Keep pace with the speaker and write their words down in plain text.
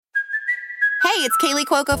Hey, it's Kaylee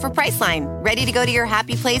Cuoco for Priceline. Ready to go to your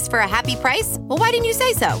happy place for a happy price? Well, why didn't you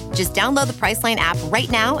say so? Just download the Priceline app right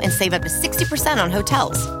now and save up to 60% on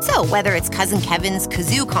hotels. So whether it's Cousin Kevin's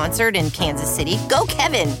Kazoo Concert in Kansas City, go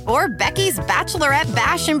Kevin, or Becky's Bachelorette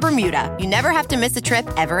Bash in Bermuda, you never have to miss a trip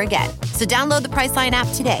ever again. So download the Priceline app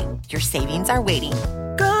today. Your savings are waiting.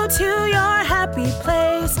 Go to your happy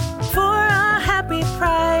place for a happy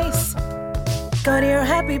price. Go to your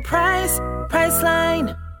happy price,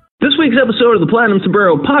 Priceline. This week's episode of the Platinum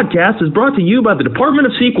Sombrero podcast is brought to you by the Department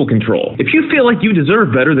of Sequel Control. If you feel like you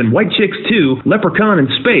deserve better than White Chicks 2, Leprechaun in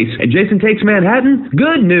Space, and Jason Takes Manhattan,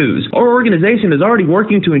 good news! Our organization is already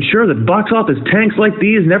working to ensure that box office tanks like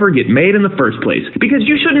these never get made in the first place. Because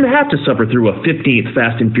you shouldn't have to suffer through a 15th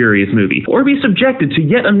Fast and Furious movie, or be subjected to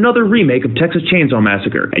yet another remake of Texas Chainsaw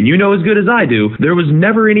Massacre. And you know as good as I do, there was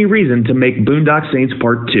never any reason to make Boondock Saints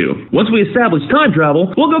Part 2. Once we establish time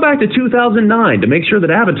travel, we'll go back to 2009 to make sure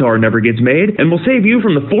that Avatar never gets made, and we'll save you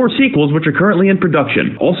from the 4 sequels which are currently in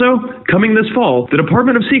production. Also, coming this fall, the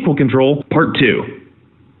Department of Sequel Control, Part 2.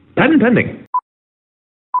 Patent pending.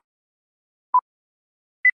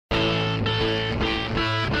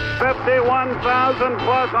 $51,000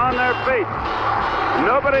 plus on their feet.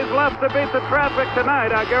 Nobody's left to beat the traffic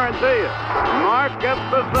tonight, I guarantee you. Mark gets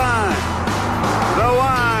the sign. The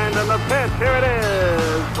wind and the pitch, here it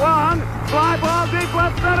is. Swung, fly ball deep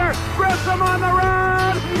left center. Grissom on the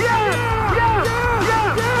run. Yes! Yes!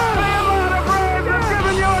 Yes! The Atlanta Braves have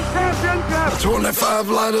given you a championship. 25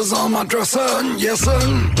 lighters on my dresser, yes sir.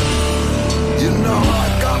 You know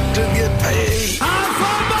I got to get paid. High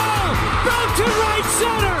fly ball, broke to right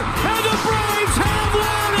center, and the Braves have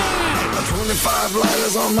won it. 25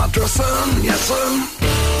 lighters on my dresser, yes sir.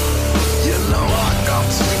 You know I got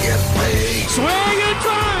to get paid. Swing and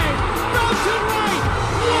drive, broke to right.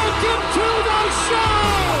 Welcome to the show.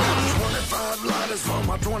 25 lighters for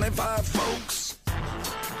my 25 folks.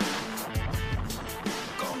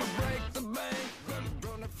 Gonna break the bank.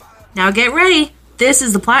 25. Now get ready. This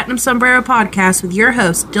is the Platinum Sombrero podcast with your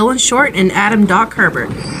hosts, Dylan Short and Adam Doc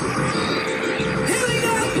Herbert.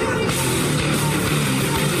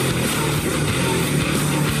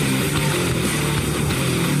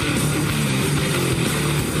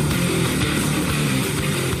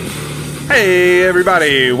 Hey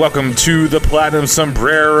everybody, welcome to the Platinum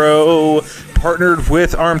Sombrero, partnered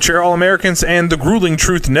with Armchair All-Americans and the Grueling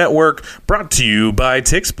Truth Network, brought to you by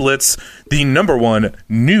TixBlitz, the #1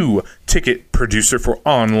 new ticket producer for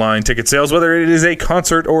online ticket sales. Whether it is a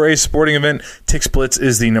concert or a sporting event, TixBlitz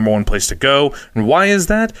is the #1 place to go. And why is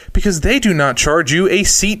that? Because they do not charge you a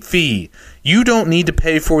seat fee. You don't need to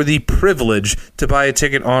pay for the privilege to buy a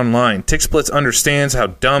ticket online. TixBlitz understands how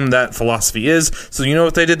dumb that philosophy is, so you know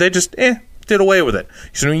what they did? They just, did away with it.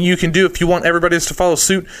 So you can do, if you want everybody to follow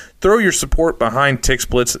suit, throw your support behind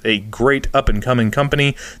TixBlitz, a great up-and-coming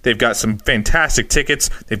company. They've got some fantastic tickets.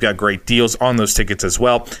 They've got great deals on those tickets as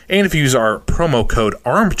well. And if you use our promo code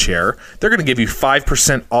ARMCHAIR, they're going to give you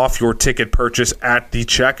 5% off your ticket purchase at the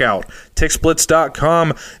checkout.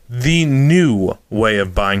 TixBlitz.com, the new way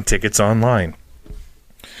of buying tickets online.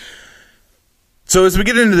 So as we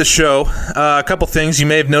get into the show, a couple things. You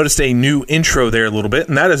may have noticed a new intro there a little bit,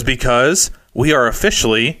 and that is because we are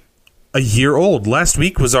officially a year old. Last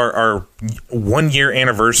week was our 1-year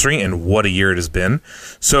anniversary, and what a year it has been.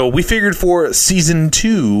 So we figured for season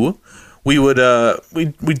 2, we would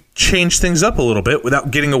we'd change things up a little bit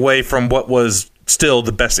without getting away from what was still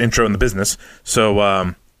the best intro in the business.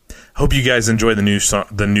 So hope you guys enjoy the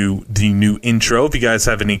new intro. If you guys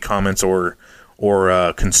have any comments or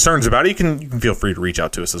concerns about it, you can feel free to reach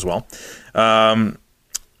out to us as well.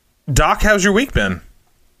 Doc, how's your week been?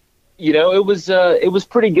 You know, it was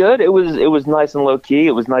pretty good. It was nice and low key.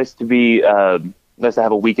 It was nice to be nice to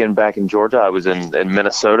have a weekend back in Georgia. I was in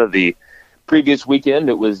Minnesota the previous weekend.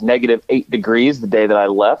 It was -8 degrees the day that I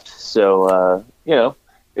left. So you know,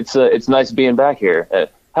 it's nice being back here.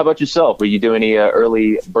 How about yourself? Were you doing any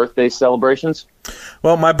early birthday celebrations?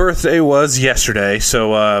 Well, my birthday was yesterday,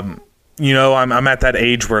 so you know, I'm at that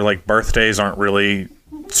age where like birthdays aren't really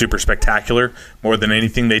super spectacular. More than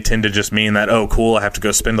anything, they tend to just mean that, oh, cool, I have to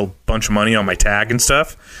go spend a bunch of money on my tag and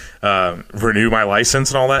stuff, renew my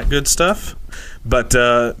license and all that good stuff. But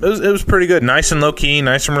it was pretty good, nice and low key,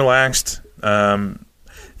 nice and relaxed.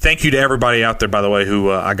 Thank you to everybody out there, by the way, who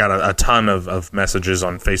I got a ton of messages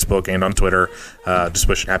on Facebook and on Twitter just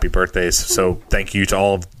wishing happy birthdays. So thank you to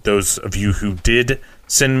all of those of you who did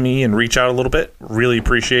send me and reach out a little bit. Really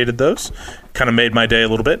appreciated those. Kind of made my day a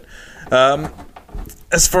little bit.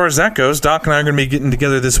 As far as that goes, Doc and I are going to be getting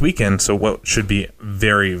together this weekend, so what should be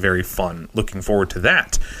very, very fun. Looking forward to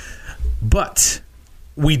that. But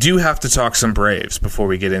we do have to talk some Braves before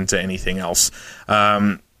we get into anything else.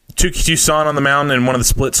 Tucson on the mound in one of the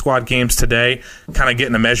split squad games today, kind of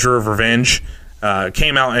getting a measure of revenge.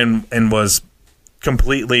 Came out and was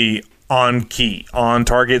completely on key, on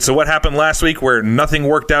target. So what happened last week where nothing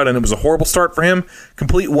worked out and it was a horrible start for him?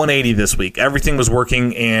 Complete 180 this week. Everything was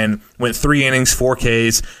working and went 3 innings, 4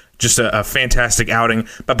 Ks. Just a fantastic outing.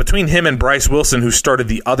 But between him and Bryce Wilson, who started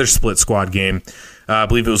the other split squad game, I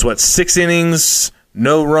believe it was, 6 innings,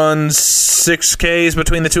 no runs, 6 Ks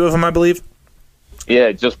between the two of them, I believe?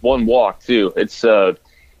 Yeah, just 1 walk, too. It's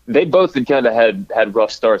they both had kind of had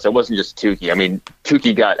rough starts. It wasn't just Tukey. I mean,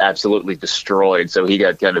 Tukey got absolutely destroyed, so he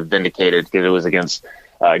got kind of vindicated because it was against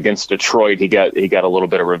Detroit. He got a little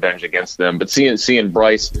bit of revenge against them. But seeing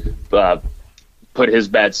Bryce put his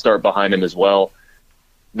bad start behind him as well,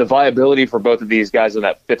 the viability for both of these guys in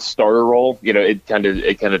that 5th starter role, it kind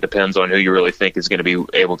of depends on who you really think is going to be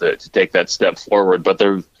able to take that step forward. But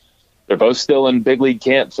they're both still in big league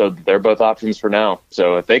camp, so they're both options for now.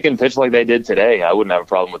 So if they can pitch like they did today, I wouldn't have a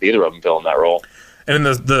problem with either of them filling that role. And in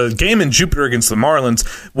the game in Jupiter against the Marlins,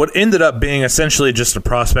 what ended up being essentially just a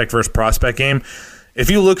prospect versus prospect game, if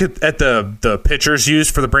you look at the pitchers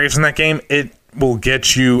used for the Braves in that game, it will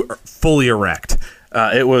get you fully erect.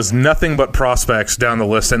 It was nothing but prospects down the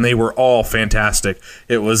list, and they were all fantastic.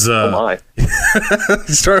 It was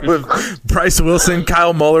started with Bryce Wilson.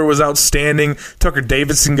 Kyle Muller was outstanding. Tucker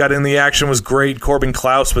Davidson got in the action, was great. Corbin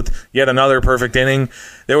Klaus with yet another perfect inning.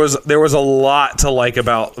 There was a lot to like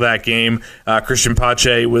about that game. Christian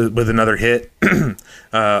Pache with another hit.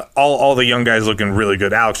 All the young guys looking really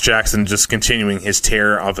good. Alex Jackson just continuing his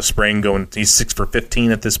tear of a spring, he's 6 for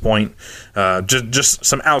 15 at this point. Just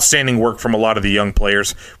some outstanding work from a lot of the young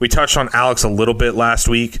players. We touched on Alex a little bit last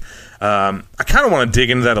week. I kind of want to dig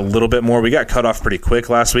into that a little bit more. We got cut off pretty quick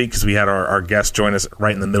last week because we had our guest join us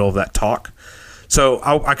right in the middle of that talk. So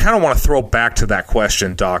I kind of want to throw back to that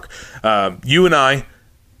question, Doc. You and I,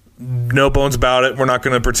 no bones about it, we're not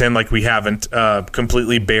going to pretend like we haven't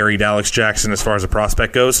completely buried Alex Jackson as far as a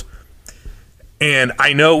prospect goes. And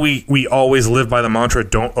I know we always live by the mantra,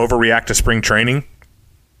 don't overreact to spring training.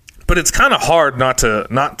 But it's kind of hard not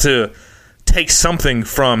to take something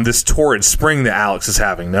from this torrid spring that Alex is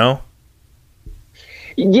having, no?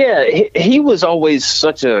 Yeah, he was always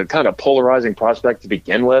such a kind of polarizing prospect to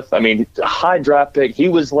begin with. I mean, a high draft pick. He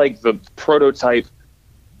was like the prototype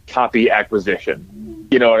copy acquisition.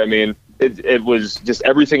 You know what I mean? It was just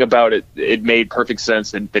everything about it. It made perfect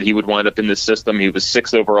sense that he would wind up in this system. He was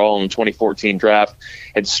 6th overall in the 2014 draft,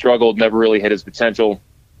 had struggled, never really hit his potential.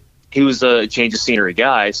 He was a change of scenery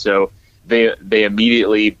guy, so they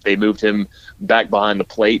immediately moved him back behind the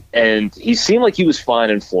plate, and he seemed like he was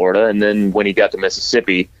fine in Florida. And then when he got to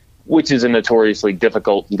Mississippi, which is a notoriously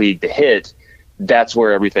difficult league to hit, that's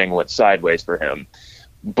where everything went sideways for him.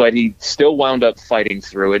 But he still wound up fighting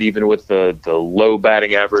through it, even with the low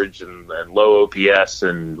batting average and low OPS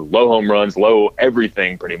and low home runs, low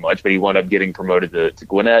everything pretty much. But he wound up getting promoted to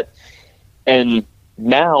Gwinnett. And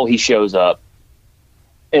now he shows up.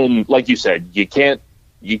 And like you said, you can't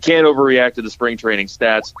overreact to the spring training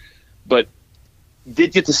stats. But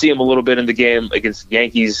did get to see him a little bit in the game against the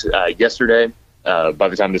Yankees yesterday. By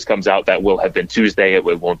the time this comes out, that will have been Tuesday. It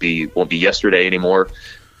won't be yesterday anymore.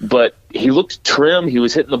 But he looked trim. He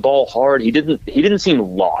was hitting the ball hard. He didn't seem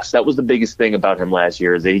lost. That was the biggest thing about him last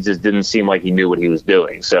year, is that he just didn't seem like he knew what he was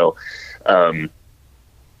doing. So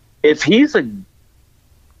if he's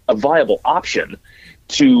a viable option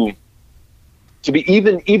to be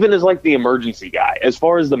even as like the emergency guy, as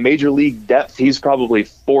far as the major league depth, he's probably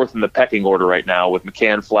 4th in the pecking order right now with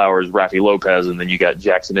McCann, Flowers, Rafi Lopez, and then you got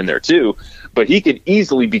Jackson in there too. But he could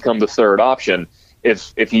easily become the 3rd option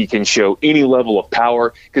if he can show any level of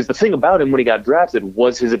power, because the thing about him when he got drafted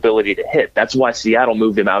was his ability to hit. That's why Seattle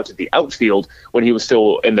moved him out to the outfield when he was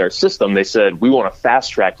still in their system. They said, we want to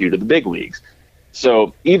fast track you to the big leagues.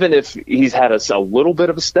 So even if he's had a little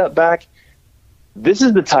bit of a step back, this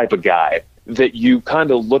is the type of guy that you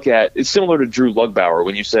kind of look at. It's similar to Drew Lugbauer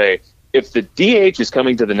when you say, if the DH is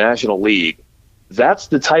coming to the National League, that's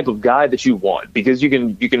the type of guy that you want, because you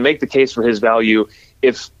can make the case for his value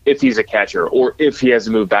if he's a catcher or if he has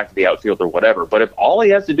to move back to the outfield or whatever. But if all he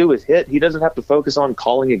has to do is hit, he doesn't have to focus on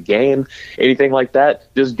calling a game, anything like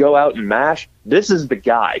that. Just go out and mash. This is the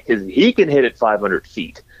guy, because he can hit at 500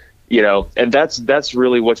 feet, and that's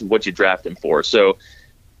really what you draft him for. So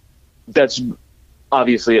that's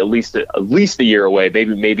obviously at least a year away,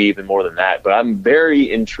 maybe even more than that. But I'm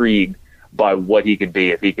very intrigued by what he could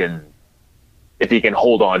be if he can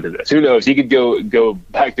hold on to this. Who knows? He could go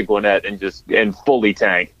back to Gwinnett and fully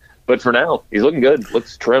tank. But for now, he's looking good.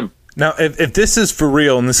 Looks trim. Now, if this is for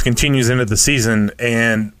real and this continues into the season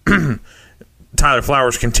and Tyler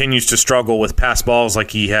Flowers continues to struggle with pass balls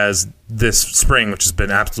like he has this spring, which has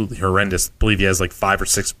been absolutely horrendous. I believe he has like 5 or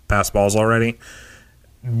 6 pass balls already.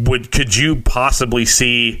 Could you possibly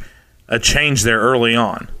see a change there early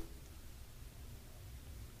on?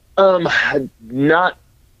 Not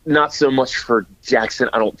so much for Jackson.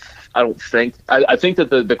 I don't think. I think that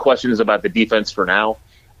the question is about the defense for now.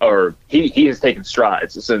 Or he has taken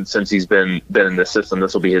strides since he's been in the system.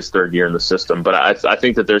 This will be his 3rd year in the system. But I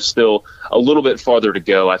think that there's still a little bit farther to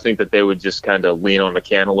go. I think that they would just kind of lean on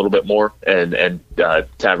McCann a little bit more and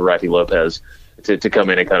tab Rafi Lopez to come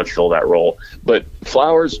in and kind of fill that role. But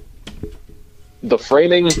Flowers, the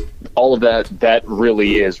framing, all of that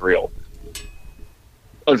really is real.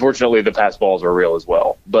 Unfortunately, the pass balls are real as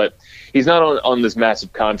well. But he's not on this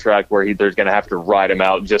massive contract where they're going to have to ride him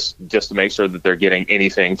out just to make sure that they're getting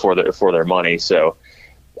anything for their money. So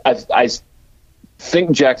I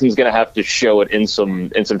think Jackson's going to have to show it in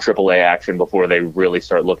some AAA action before they really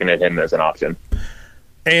start looking at him as an option.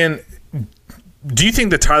 And do you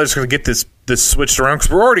think that Tyler's going to get this switched around? Because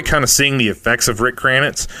we're already kind of seeing the effects of Rick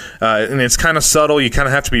Kranitz, and it's kind of subtle. You kind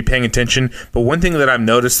of have to be paying attention. But one thing that I've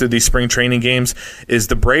noticed through these spring training games is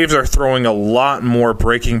the Braves are throwing a lot more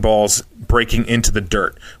breaking balls breaking into the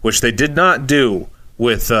dirt, which they did not do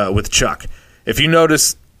with Chuck. If you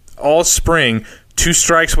notice, all spring, 2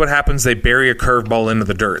 strikes, what happens? They bury a curveball into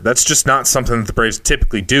the dirt. That's just not something that the Braves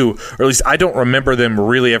typically do, or at least I don't remember them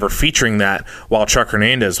really ever featuring that while Chuck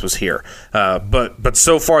Hernandez was here. But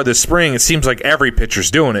so far this spring, it seems like every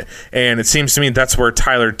pitcher's doing it, and it seems to me that's where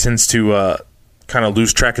Tyler tends to kind of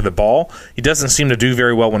lose track of the ball. He doesn't seem to do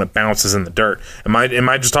very well when it bounces in the dirt. Am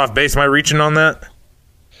I just off base? Am I reaching on that?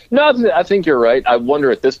 No, I think you're right. I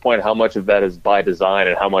wonder at this point how much of that is by design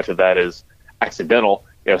and how much of that is accidental.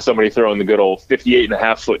 Somebody throwing the good old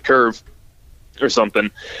 58.5-foot curve or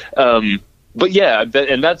something. But yeah,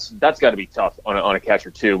 and that's got to be tough on a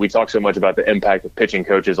catcher too. We talk so much about the impact of pitching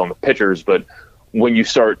coaches on the pitchers, but when you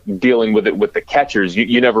start dealing with it with the catchers,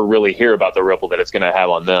 you never really hear about the ripple that it's going to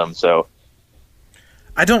have on them. So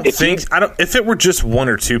if it were just 1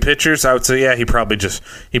 or 2 pitchers, I would say, yeah, he probably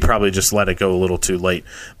just let it go a little too late.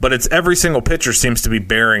 But it's every single pitcher seems to be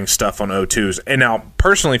bearing stuff on 0-2s. And now,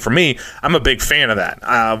 personally, for me, I'm a big fan of that.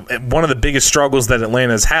 One of the biggest struggles that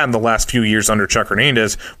Atlanta's had in the last few years under Chuck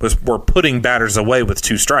Hernandez were putting batters away with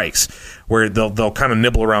 2 strikes, where they'll kind of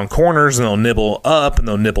nibble around corners and they'll nibble up and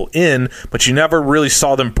they'll nibble in, but you never really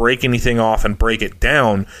saw them break anything off and break it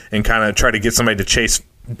down and kind of try to get somebody to chase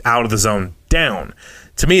out of the zone down.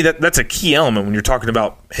 To me, that's a key element when you're talking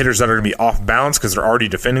about hitters that are going to be off balance because they're already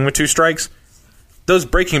defending with 2 strikes. Those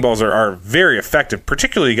breaking balls are very effective,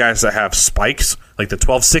 particularly guys that have spikes, like the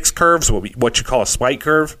 12-6 curves, what you call a spike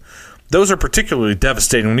curve. Those are particularly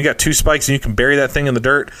devastating. When you got 2 spikes and you can bury that thing in the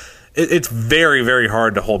dirt, it's very, very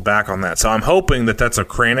hard to hold back on that. So I'm hoping that that's a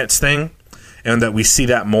Kranitz thing and that we see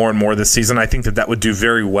that more and more this season. I think that would do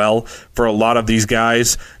very well for a lot of these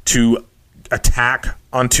guys to attack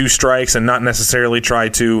on 2 strikes and not necessarily try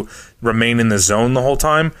to remain in the zone the whole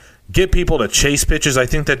time. Get people to chase pitches. I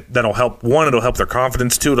think that'll help. 1, it'll help their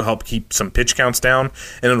confidence. 2, it'll help keep some pitch counts down,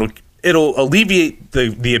 and it'll alleviate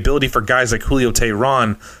the ability for guys like Julio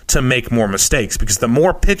Teheran to make more mistakes, because the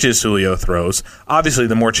more pitches Julio throws, obviously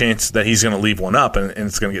the more chance that he's going to leave one up and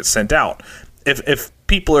it's going to get sent out. If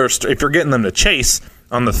you're getting them to chase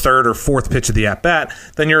on the 3rd or 4th pitch of the at bat,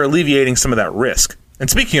 then you're alleviating some of that risk. And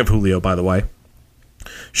speaking of Julio, by the way,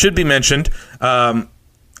 should be mentioned, it's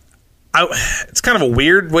kind of a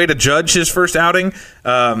weird way to judge his first outing.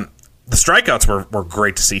 The strikeouts were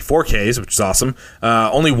great to see. 4 Ks, which is awesome.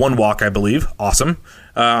 Only 1 walk, I believe. Awesome.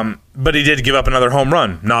 But he did give up another home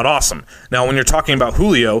run. Not awesome. Now, when you're talking about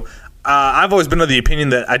Julio, I've always been of the opinion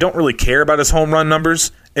that I don't really care about his home run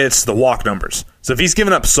numbers. It's the walk numbers. So if he's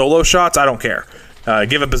giving up solo shots, I don't care.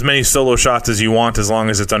 Give up as many solo shots as you want as long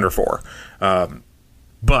as it's under 4.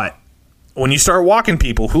 But when you start walking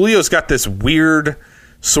people, Julio's got this weird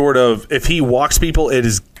sort of, if he walks people, it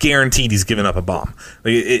is guaranteed he's giving up a bomb.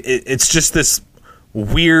 It's just this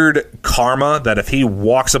weird karma that if he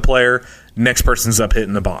walks a player, next person's up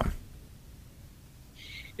hitting the bomb.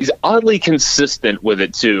 He's oddly consistent with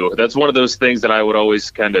it, too. That's one of those things that I would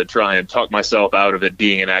always kind of try and talk myself out of it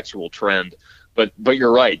being an actual trend. But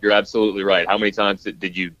you're right. You're absolutely right. How many times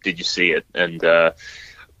did you see it? And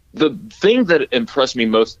the thing that impressed me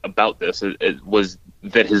most about this was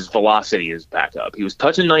that his velocity is back up. He was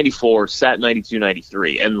touching 94, sat 92,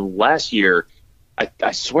 93. And last year,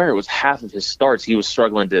 I swear it was half of his starts he was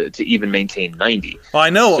struggling to even maintain 90. Well, I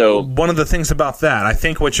know one of the things about that, I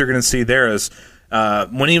think what you're going to see there is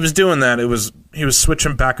When he was doing that, he was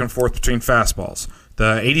switching back and forth between fastballs.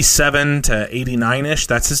 The 87 to 89-ish,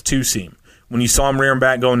 that's his two-seam. When you saw him rearing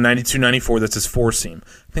back going 92, 94, that's his four-seam.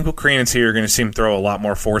 I think with Crannon's here, you're going to see him throw a lot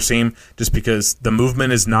more four-seam just because the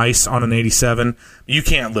movement is nice on an 87. You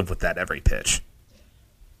can't live with that every pitch.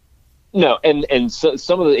 No, and so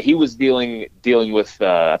some of he was dealing with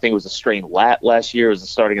I think it was a strained lat last year. It was a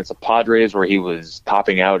start against the Padres where he was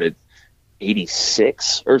topping out at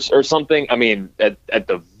 86 or something. I mean, at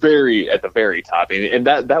the very top, and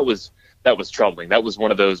that was troubling. That was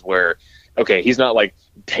one of those where, okay, he's not like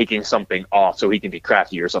taking something off so he can be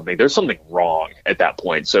crafty or something. There's something wrong at that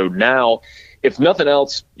point. So now, if nothing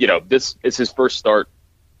else, this is his first start,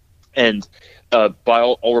 and by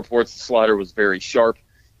all reports, the slider was very sharp.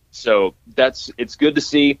 So it's good to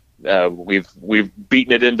see. We've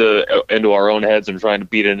beaten it into our own heads and trying to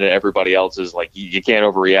beat it into everybody else's. Like, you can't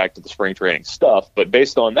overreact to the spring training stuff. But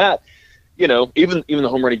based on that, even the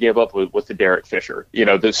home run he gave up with the Derek Fisher,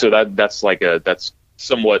 so that's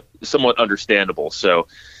somewhat understandable. So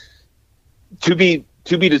to be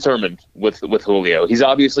determined with Julio. He's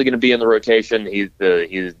obviously going to be in the rotation. He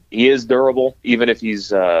is durable, even if he's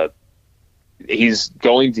going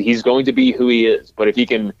to be who he is. But if he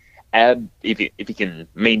can if he can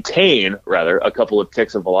maintain rather a couple of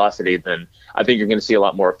ticks of velocity, then I think you're going to see a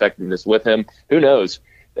lot more effectiveness with him. Who knows?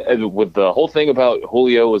 With the whole thing about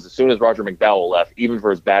Julio was, as soon as Roger McDowell left, even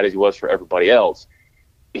for as bad as he was for everybody else,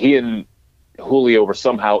 he and Julio were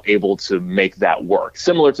somehow able to make that work,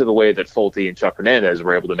 similar to the way that Fulte and Chuck Hernandez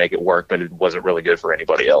were able to make it work, but it wasn't really good for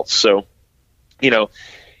anybody else. So,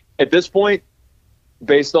 at this point,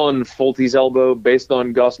 based on Fulte's elbow, based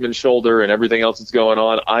on Gossman's shoulder, and everything else that's going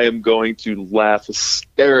on, I am going to laugh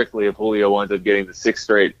hysterically if Julio winds up getting the sixth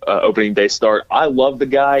straight opening day start. I love the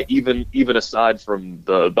guy, even aside from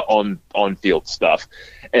the on-field stuff.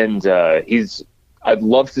 And I'd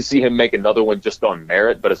love to see him make another one just on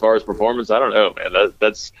merit, but as far as performance, I don't know, man.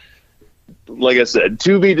 That's like I said,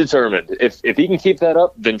 to be determined. If he can keep that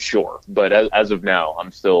up, then sure. But as of now,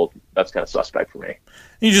 that's kind of suspect for me.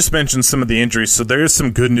 You just mentioned some of the injuries, so there is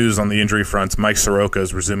some good news on the injury front. Mike Soroka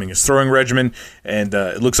is resuming his throwing regimen, and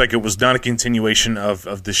it looks like it was not a continuation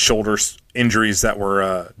of the shoulder injuries that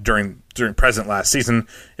were during present last season.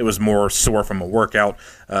 It was more sore from a workout.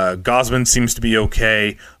 Gossman seems to be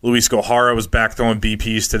okay. Luis Gohara was back throwing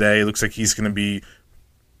BPs today. It looks like he's going to be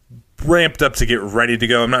ramped up to get ready to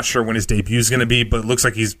go. I'm not sure when his debut is going to be, but it looks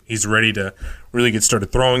like he's ready to really get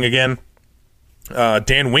started throwing again.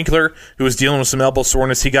 Dan Winkler, who was dealing with some elbow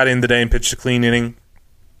soreness, he got in today and pitched a clean inning,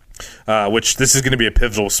 which this is going to be a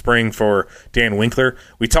pivotal spring for Dan Winkler.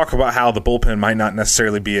 We talk about how the bullpen might not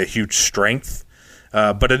necessarily be a huge strength,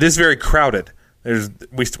 but it is very crowded.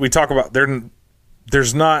 We talk about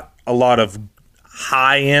there's not a lot of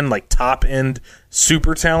high-end, like top-end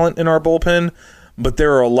super talent in our bullpen, but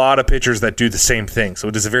there are a lot of pitchers that do the same thing. So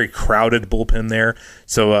it is a very crowded bullpen there.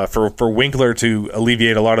 So for Winkler to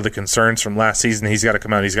alleviate a lot of the concerns from last season, he's got to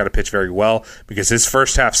come out and he's got to pitch very well, because his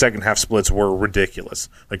first half, second half splits were ridiculous,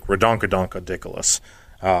 like redonka-donka-diculous.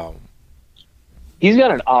 He's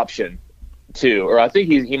got an option, too, or I think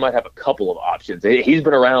he might have a couple of options. He's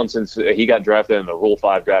been around since he got drafted in the Rule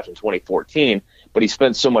 5 draft in 2014, but he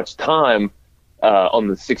spent so much time on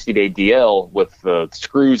the 60-day DL with the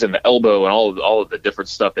screws and the elbow and all of the different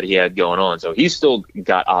stuff that he had going on. So he's still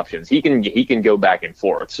got options. He can go back and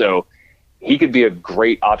forth. So he could be a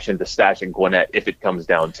great option to stash in Gwinnett if it comes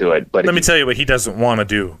down to it. But let me tell you what he doesn't want to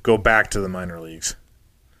do: go back to the minor leagues.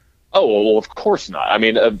 Oh, well, of course not. I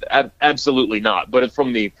mean, absolutely not. But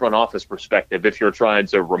from the front office perspective, if you're trying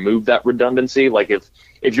to remove that redundancy, like if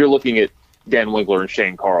you're looking at Dan Winkler and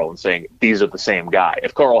Shane Carl and saying these are the same guy,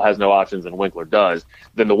 if Carl has no options and Winkler does,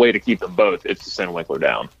 then the way to keep them both is to send Winkler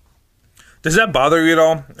down. Does that bother you at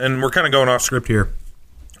all? And we're kind of going off script here,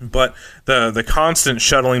 but the constant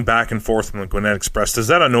shuttling back and forth from the Gwinnett Express, does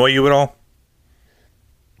that annoy you at all?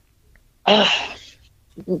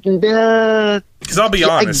 Because I'll be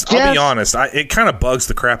honest, it kind of bugs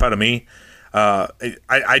the crap out of me.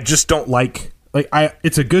 I just don't like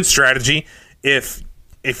it's a good strategy if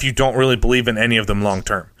you don't really believe in any of them long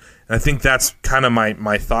term. And I think that's kind of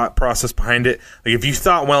my thought process behind it. Like, if you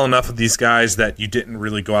thought well enough of these guys that you didn't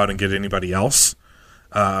really go out and get anybody else,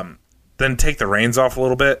 then take the reins off a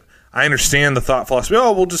little bit. I understand the thought philosophy.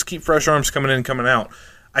 Oh, we'll just keep fresh arms coming in and coming out.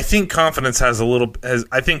 I think confidence is a little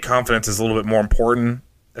bit more important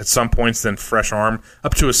at some points than fresh arm,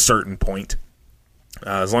 up to a certain point.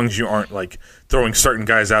 As long as you aren't like throwing certain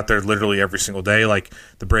guys out there literally every single day, like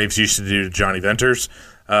the Braves used to do to Johnny Venters.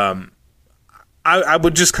 I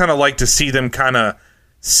would just kind of like to see them kind of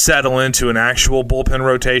settle into an actual bullpen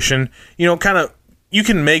rotation. You know, kind of you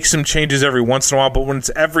can make some changes every once in a while, but when it's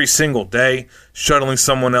every single day, shuttling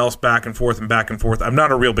someone else back and forth, I'm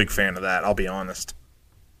not a real big fan of that, I'll be honest.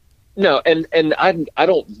 No, and I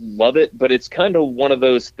don't love it, but it's kind of one of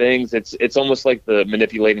those things. It's almost like the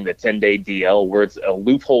manipulating the 10-day DL, where it's a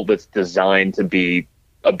loophole that's designed to be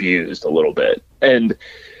abused a little bit. And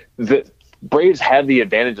the Braves have the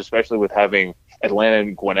advantage, especially with having Atlanta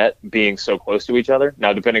and Gwinnett being so close to each other.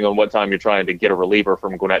 Now, depending on what time you're trying to get a reliever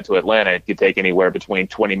from Gwinnett to Atlanta, it could take anywhere between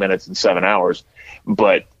 20 minutes and 7 hours.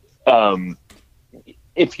 But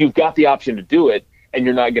if you've got the option to do it and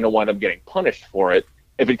you're not going to wind up getting punished for it,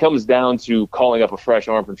 if it comes down to calling up a fresh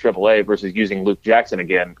arm from AAA versus using Luke Jackson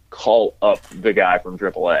again, call up the guy from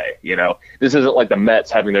AAA. You know, this isn't like the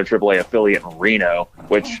Mets having their AAA affiliate in Reno,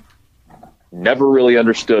 which never really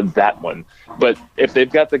understood that one. But if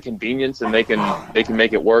they've got the convenience and they can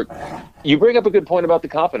make it work. You bring up a good point about the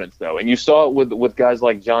confidence, though, and you saw it with guys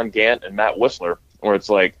like John Gant and Matt Whistler, where it's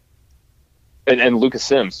like, and Lucas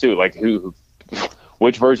Sims too, like who.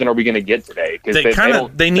 Which version are we going to get today? Because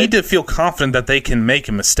they need to feel confident that they can make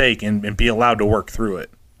a mistake and be allowed to work through it.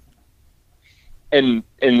 And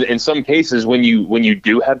in some cases, when you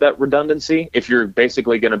do have that redundancy, if you're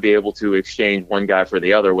basically going to be able to exchange one guy for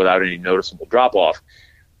the other without any noticeable drop off,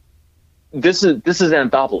 this is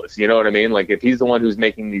Anthopoulos. You know what I mean? Like, if he's the one who's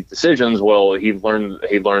making these decisions, well, he learned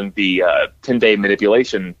the 10-day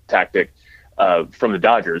manipulation tactic from the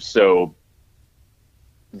Dodgers. So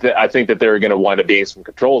I think that there are going to wind up being some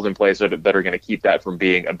controls in place that are going to keep that from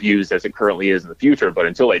being abused as it currently is in the future. But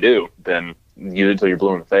until they do, then until you're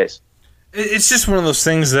blue in the face. It's just one of those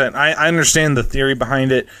things that I understand the theory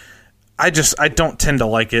behind it. I don't tend to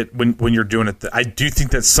like it when you're doing it. I do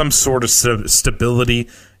think that some sort of stability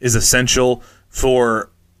is essential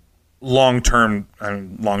for long-term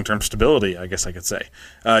stability, I guess I could say.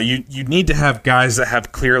 You need to have guys that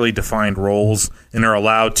have clearly defined roles and are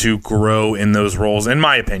allowed to grow in those roles, in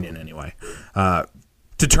my opinion anyway,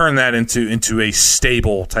 to turn that into a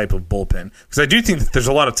stable type of bullpen. Because I do think that there's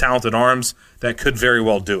a lot of talented arms that could very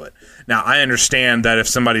well do it. Now, I understand that if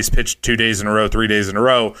somebody's pitched 2 days in a row, 3 days in a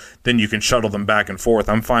row, then you can shuttle them back and forth.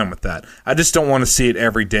 I'm fine with that. I just don't want to see it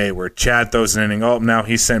every day where Chad throws an inning. Oh, now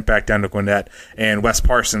he's sent back down to Gwinnett, and Wes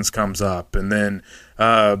Parsons comes up, and then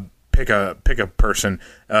pick a person.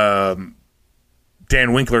 Dan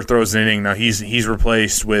Winkler throws an inning. Now he's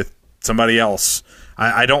replaced with somebody else.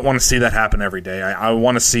 I don't want to see that happen every day. I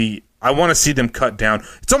want to see them cut down.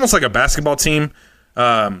 It's almost like a basketball team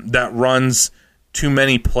that runs too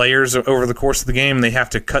many players over the course of the game. They have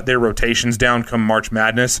to cut their rotations down come March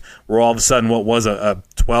Madness, where all of a sudden what was a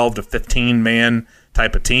 12 to 15 man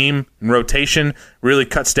type of team in rotation really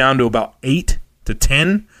cuts down to about 8 to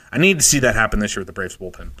 10. I need to see that happen this year with the Braves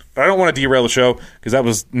bullpen. But I don't want to derail the show because that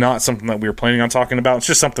was not something that we were planning on talking about. It's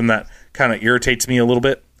just something that kind of irritates me a little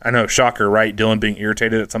bit. I know, shocker, right? Dylan being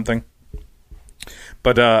irritated at something.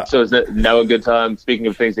 But so is that now a good time? Speaking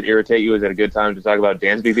of things that irritate you, is it a good time to talk about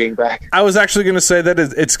Dansby being back? I was actually going to say that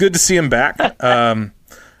it's good to see him back. I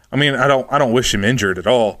mean, I don't wish him injured at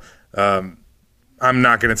all. I'm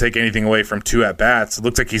not going to take anything away from 2 at-bats. It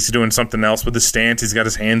looks like he's doing something else with his stance. He's got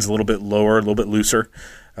his hands a little bit lower, a little bit looser,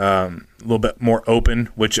 a little bit more open,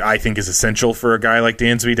 which I think is essential for a guy like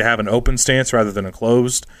Dansby to have an open stance rather than a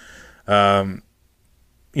closed.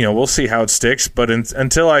 We'll see how it sticks, but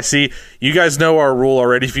until I see, you guys know our rule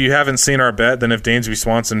already. If you haven't seen our bet, then if Dansby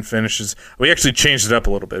Swanson finishes, we actually changed it up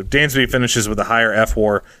a little bit. If Dansby finishes with a higher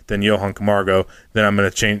F-WAR than Johan Camargo, then I'm going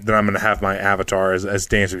to change. Then I'm going to have my avatar as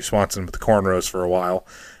Dansby Swanson with the cornrows for a while.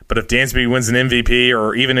 But if Dansby wins an MVP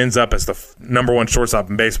or even ends up as the number 1 shortstop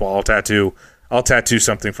in baseball, I'll tattoo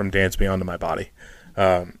something from Dansby onto my body.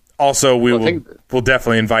 Also, we'll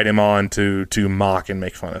definitely invite him on to mock and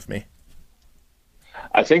make fun of me.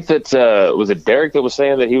 I think that was it Derek that was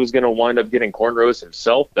saying that he was going to wind up getting cornrows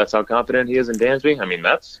himself. That's how confident he is in Dansby. I mean,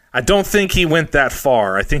 I don't think he went that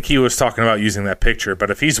far. I think he was talking about using that picture.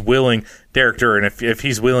 But if he's willing, Derek Duran, if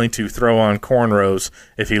he's willing to throw on cornrows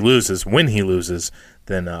when he loses,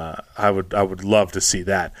 then I would love to see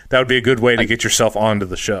that. That would be a good way to get yourself onto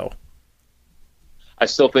the show. I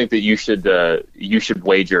still think that you should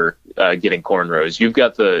wager getting cornrows.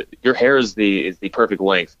 Your hair is the perfect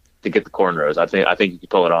length to get the cornrows. I think you can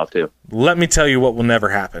pull it off too. Let me tell you what will never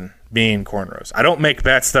happen, being cornrows. I don't make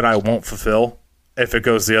bets that I won't fulfill. If it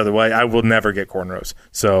goes the other way, I will never get cornrows.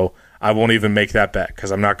 So I won't even make that bet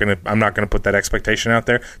because I'm not gonna put that expectation out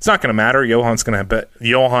there. It's not gonna matter. Johan's gonna bet.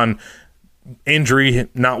 Johan, injury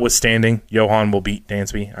notwithstanding, Johan will beat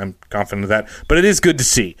Dansby. I'm confident of that. But it is good to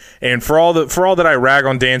see. And for all that I rag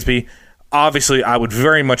on Dansby, obviously I would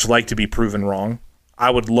very much like to be proven wrong. I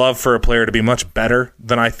would love for a player to be much better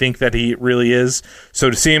than I think that he really is. So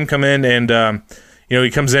to see him come in and, he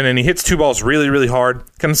comes in and he hits 2 balls really, really hard.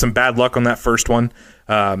 Kind of some bad luck on that first one.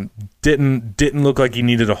 Didn't look like he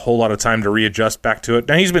needed a whole lot of time to readjust back to it.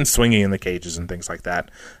 Now, he's been swinging in the cages and things like that.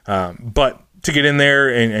 But to get in there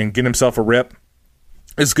and get himself a rip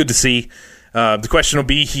is good to see. The question will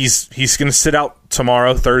be, he's going to sit out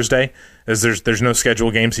tomorrow, Thursday, as there's no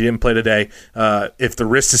scheduled games. He didn't play today. If the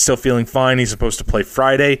wrist is still feeling fine, he's supposed to play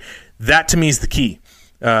Friday. That, to me, is the key.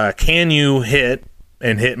 Can you hit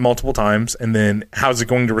multiple times, and then how's it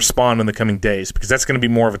going to respond in the coming days? Because that's going to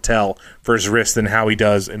be more of a tell for his wrist than how he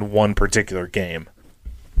does in one particular game.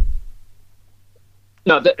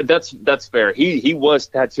 No, that's fair. He was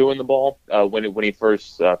tattooing the ball when he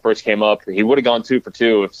first came up. He would have gone 2 for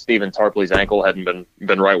 2 if Stephen Tarpley's ankle hadn't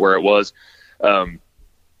been right where it was.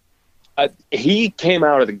 He came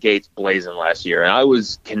out of the gates blazing last year, and I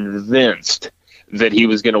was convinced that he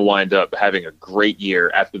was going to wind up having a great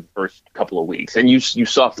year after the first couple of weeks. And you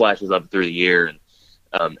saw flashes of it through the year, and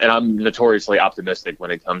I'm notoriously optimistic when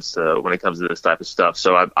it comes to this type of stuff.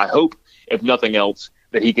 So I hope, if nothing else,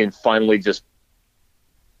 that he can finally just,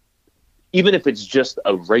 even if it's just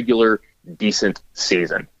a regular, decent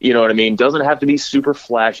season, you know what I mean? Doesn't have to be super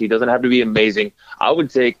flashy, doesn't have to be amazing. I would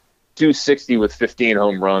take 260 with 15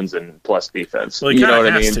 home runs and plus defense. Well, he kind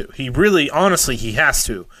of has to. He really, honestly, he has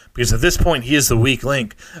to, because at this point, he is the weak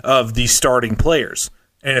link of the starting players.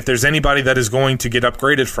 And if there's anybody that is going to get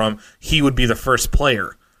upgraded from, he would be the first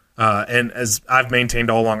player. And as I've maintained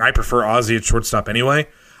all along, I prefer Ozzie at shortstop anyway.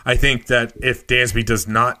 I think that if Dansby does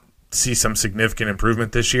not see some significant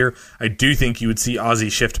improvement this year, I do think you would see Ozzie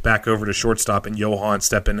shift back over to shortstop and Johan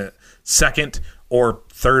step in at second or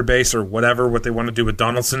third base or whatever, what they want to do with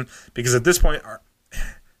Donaldson. Because at this point,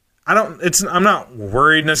 I'm not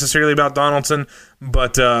worried necessarily about Donaldson,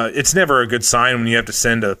 but it's never a good sign when you have to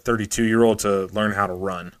send a 32-year-old to learn how to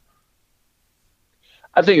run.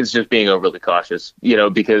 I think it's just being overly cautious,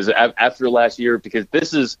 because after last year,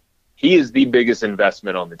 because he is the biggest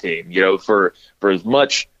investment on the team, for as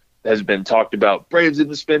much has been talked about. Braves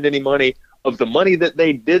didn't spend any money. Of the money that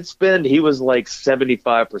they did spend, he was like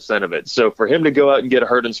 75% of it. So for him to go out and get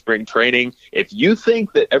hurt in spring training, if you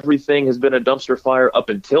think that everything has been a dumpster fire up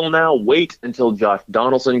until now, wait until Josh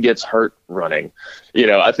Donaldson gets hurt running.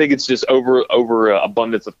 I think it's just over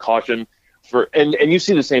abundance of caution. And you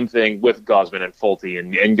see the same thing with Gausman and Fulte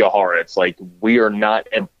and Gahara. It's like, we are not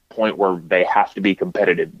at a point where they have to be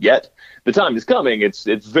competitive yet. The time is coming. It's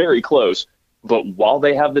very close. But while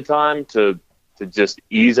they have the time to just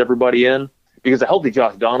ease everybody in, because a healthy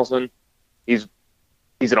Josh Donaldson, he's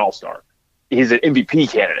an all-star. He's an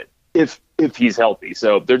MVP candidate if he's healthy.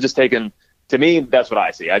 So they're just taking, to me, that's what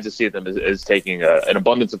I see. I just see them as taking an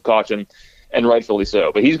abundance of caution, and rightfully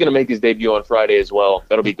so. But he's going to make his debut on Friday as well.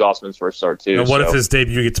 That'll be Gausman's first start too. Now, what if his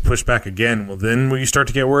debut gets pushed back again? Well, then will you start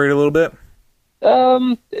to get worried a little bit?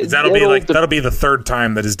 That'll be the third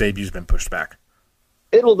time that his debut's been pushed back.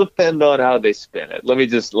 It'll depend on how they spin it. Let me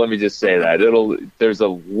just say that there's a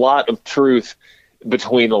lot of truth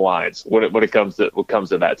between the lines when it comes to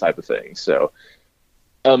that type of thing. So,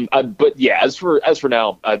 but yeah, as for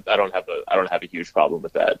now, I don't have a huge problem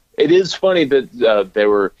with that. It is funny that they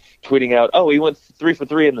were tweeting out, "Oh, he went 3 for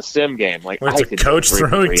 3 in the sim game." Like, it's a coach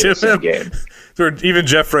throwing to him. Even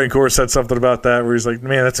Jeff Francoeur said something about that, where he's like,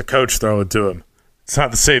 "Man, that's a coach throwing to him. It's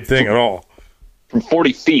not the same thing at all." From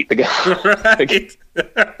 40 feet, the guy. Right.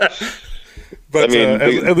 But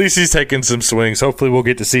at least he's taking some swings. Hopefully we'll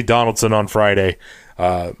get to see Donaldson on Friday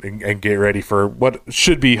and get ready for what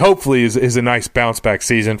should be, hopefully, is a nice bounce-back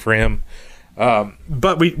season for him.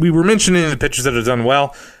 But we were mentioning the pitchers that have done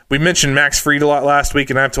well. We mentioned Max Fried a lot last week,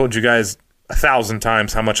 and I've told you guys 1,000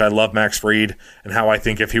 times how much I love Max Fried and how I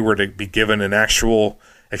think if he were to be given an actual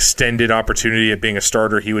extended opportunity at being a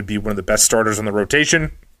starter, he would be one of the best starters on the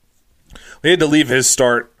rotation. We had to leave his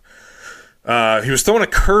start. He was throwing a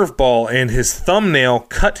curveball, and his thumbnail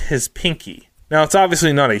cut his pinky. Now, it's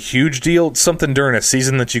obviously not a huge deal. It's something during a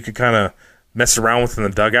season that you could kind of mess around with in the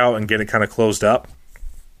dugout and get it kind of closed up.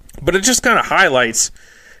 But it just kind of highlights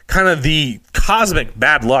kind of the cosmic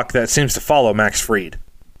bad luck that seems to follow Max Fried.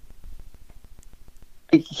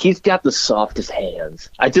 He's got the softest hands.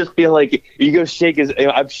 I just feel like you go shake his.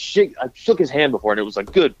 I've shook his hand before, and it was a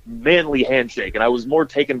good manly handshake. And I was more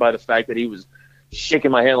taken by the fact that he was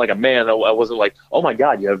shaking my hand like a man. I wasn't like, "Oh my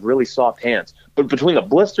God, you have really soft hands." But between the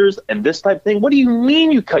blisters and this type thing, what do you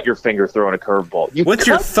mean you cut your finger throwing a curveball? With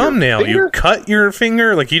your thumbnail, you cut your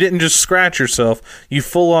finger? Like, you didn't just scratch yourself. You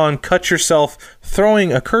full on cut yourself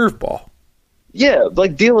throwing a curveball. Yeah,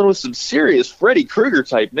 like dealing with some serious Freddy Krueger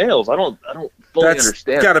type nails. I don't fully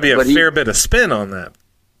understand. That's got to be a fair bit of spin on that.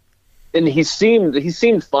 And he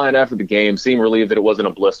seemed fine after the game, seemed relieved that it wasn't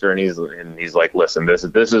a blister, and he's like, listen, this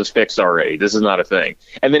is fixed already. This is not a thing.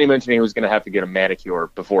 And then he mentioned he was going to have to get a manicure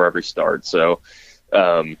before every start. So,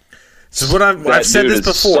 what I've said this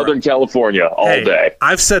before. Southern California all day.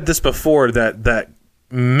 I've said this before that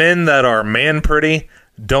men that are man pretty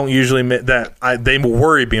don't usually they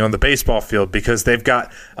worry me on the baseball field because they've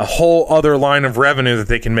got a whole other line of revenue that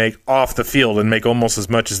they can make off the field and make almost as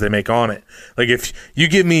much as they make on it. Like if you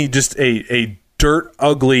give me just a dirt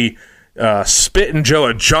ugly spit and Joe,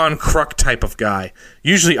 a John Kruk type of guy,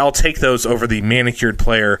 usually I'll take those over the manicured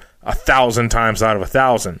player 1,000 times out of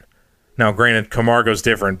 1,000. Now, granted, Camargo's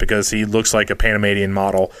different because he looks like a Panamanian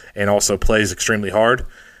model and also plays extremely hard,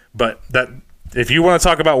 but that. If you want to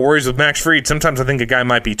talk about worries with Max Fried, sometimes I think a guy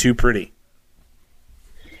might be too pretty.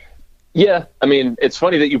 Yeah, I mean, it's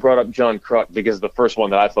funny that you brought up John Kruk because the first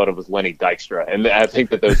one that I thought of was Lenny Dykstra, and I think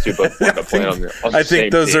that those two both end up playing on the same team.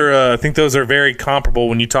 I think those are very comparable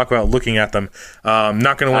when you talk about looking at them.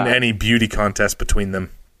 Not going to win any beauty contest between them.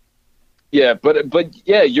 Yeah, but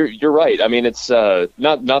yeah, you're right. I mean, it's not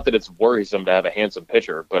that it's worrisome to have a handsome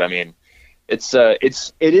pitcher, but I mean.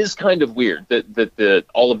 It is kind of weird that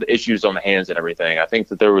all of the issues on the hands and everything. I think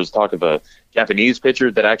that there was talk of a Japanese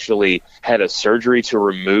pitcher that actually had a surgery to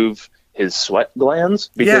remove his sweat glands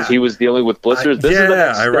because he was dealing with blisters.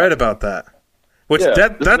 I read about that. Which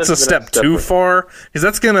that's a step too far because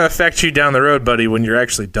that's going to affect you down the road, buddy, when you're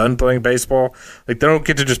actually done playing baseball. Like they don't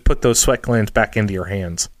get to just put those sweat glands back into your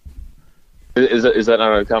hands. Is that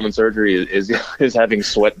not a common surgery? Is having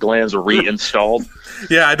sweat glands reinstalled?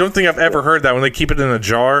 Yeah, I don't think I've ever heard that when they keep it in a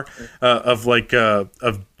jar of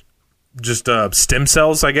stem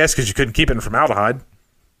cells, I guess, because you couldn't keep it in formaldehyde.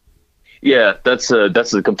 Yeah, that's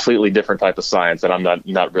a completely different type of science that I'm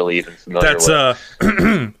not really even familiar with.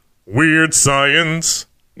 That's weird science.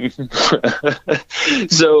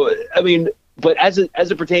 So, I mean, but as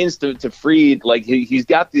it pertains to Fried, like he's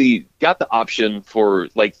got the option for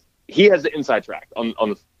like. He has the inside track on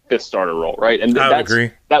the fifth starter role, right? And I would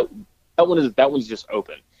agree. That one's just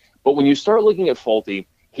open. But when you start looking at Fulte,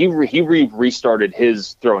 he restarted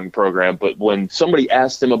his throwing program. But when somebody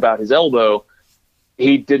asked him about his elbow,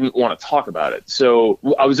 he didn't want to talk about it. So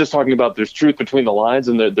I was just talking about there's truth between the lines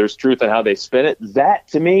and there's truth in how they spin it. That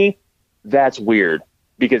to me, that's weird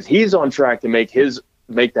because he's on track to make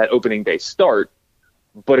that opening day start.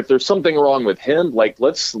 But if there's something wrong with him, like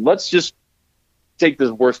let's just take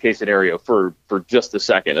this worst case scenario for just a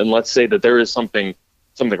second, and let's say that there is something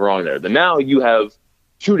wrong there. Then now you have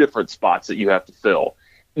two different spots that you have to fill.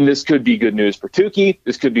 And this could be good news for Tukey.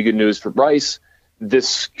 This could be good news for Bryce.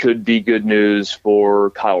 This could be good news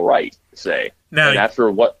for Kyle Wright, say. Now, and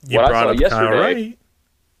after what I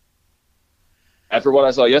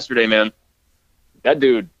saw yesterday, man, that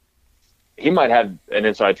dude, he might have an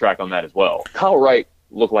inside track on that as well. Kyle Wright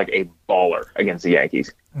looked like a baller against the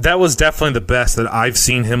Yankees. That was definitely the best that I've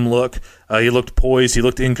seen him look. He looked poised. He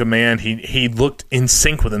looked in command. He looked in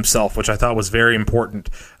sync with himself, which I thought was very important.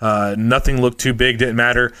 Nothing looked too big. Didn't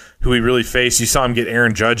matter who he really faced. You saw him get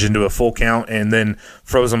Aaron Judge into a full count and then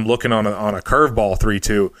froze him looking on a curveball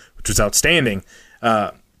 3-2, which was outstanding.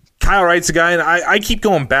 Kyle Wright's a guy, and I keep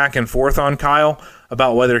going back and forth on Kyle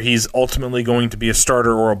about whether he's ultimately going to be a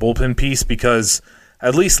starter or a bullpen piece because –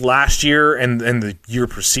 at least last year and the year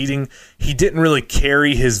preceding, he didn't really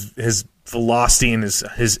carry his velocity and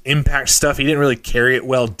his impact stuff. He didn't really carry it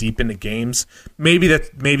well deep into games. Maybe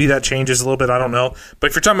that changes a little bit. I don't know. But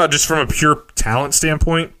if you're talking about just from a pure talent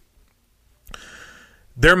standpoint,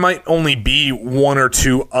 there might only be one or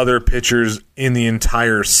two other pitchers in the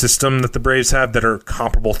entire system that the Braves have that are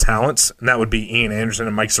comparable talents, and that would be Ian Anderson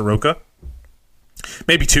and Mike Soroka.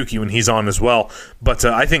 Maybe Tukey when he's on as well, but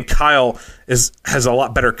I think Kyle has a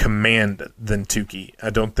lot better command than Tukey.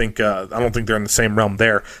 I don't think they're in the same realm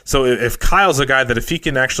there. So if Kyle's a guy that if he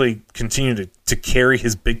can actually continue to carry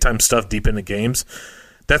his big time stuff deep into games,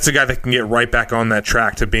 that's a guy that can get right back on that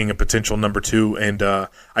track to being a potential number 2. And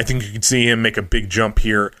I think you can see him make a big jump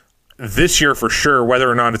here this year for sure. Whether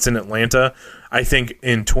or not it's in Atlanta, I think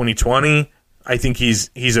in 2020, I think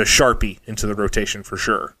he's a Sharpie into the rotation for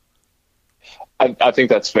sure. I think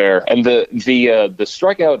that's fair. And the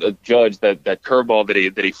strikeout Judge, that curveball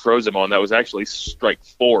that he froze him on, that was actually strike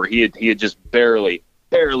 4. He had just barely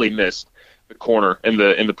missed the corner in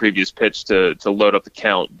the previous pitch to load up the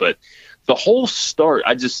count. But the whole start,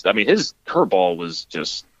 his curveball was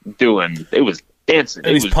just it was dancing.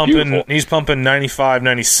 He's pumping 95,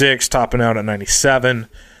 96, topping out at 97.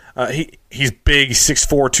 He's big, he's 6'4",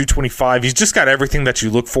 225. He's just got everything that you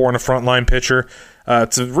look for in a frontline pitcher.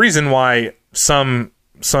 It's a reason why some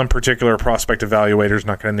particular prospect evaluators,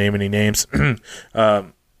 not going to name any names,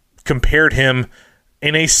 compared him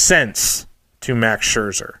in a sense to Max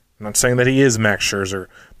Scherzer. I'm not saying that he is Max Scherzer,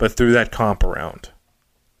 but threw that comp around.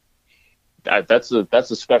 That's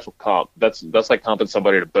a special comp. That's like comping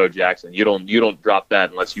somebody to Bo Jackson. You don't drop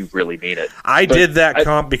that unless you really mean it. I did that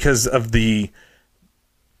comp because of the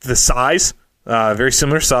size, very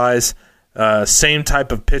similar size, same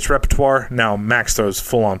type of pitch repertoire. Now Max throws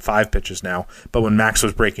full on 5 pitches now, but when Max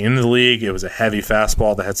was breaking into the league, it was a heavy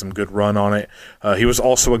fastball that had some good run on it. He was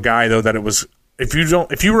also a guy though that it was.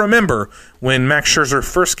 If you remember, when Max Scherzer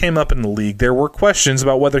first came up in the league, there were questions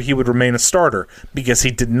about whether he would remain a starter because he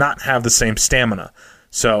did not have the same stamina.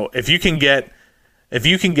 So if you can get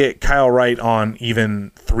Kyle Wright on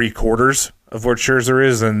even 3/4 of what Scherzer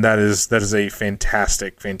is, then that is a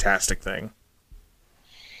fantastic thing.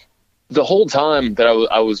 The whole time that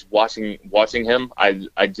I was watching him,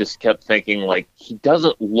 I just kept thinking, like, he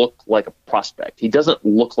doesn't look like a prospect. He doesn't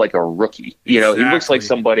look like a rookie. You know, He looks like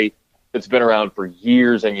somebody that's been around for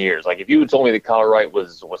years and years. Like, if you had told me that Kyle Wright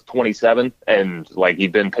was 27 and, like,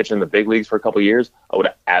 he'd been pitching in the big leagues for a couple of years, I would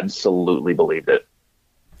have absolutely believed it.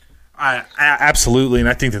 Absolutely, and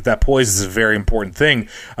I think that poise is a very important thing.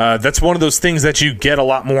 That's one of those things that you get a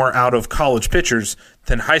lot more out of college pitchers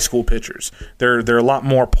than high school pitchers. They're a lot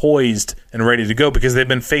more poised and ready to go because they've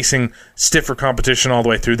been facing stiffer competition all the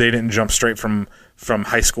way through. They didn't jump straight from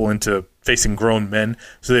high school into facing grown men,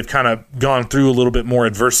 so they've kind of gone through a little bit more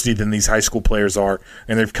adversity than these high school players are,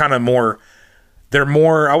 and they've kind of more. They're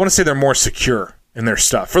more. I want to say they're more secure in their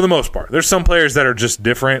stuff for the most part. There's some players that are just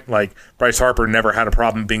different. Like Bryce Harper never had a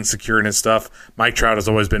problem being secure in his stuff. Mike Trout has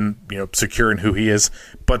always been, secure in who he is.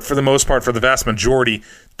 But for the most part, for the vast majority,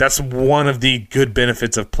 that's one of the good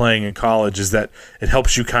benefits of playing in college is that it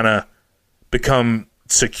helps you kind of become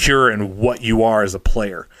secure in what you are as a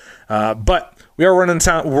player. But we are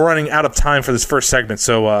running out of time for this first segment.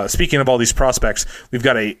 So speaking of all these prospects, we've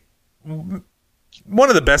got one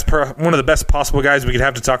of the best possible guys we could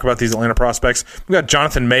have to talk about these Atlanta prospects. We've got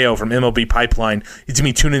Jonathan Mayo from MLB Pipeline. He's going to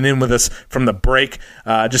be tuning in with us from the break.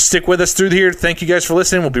 Just stick with us through here. Thank you guys for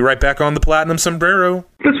listening. We'll be right back on the Platinum Sombrero.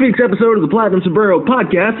 This week's episode of the Platinum Sombrero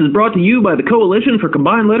podcast is brought to you by the Coalition for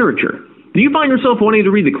Combined Literature. Do you find yourself wanting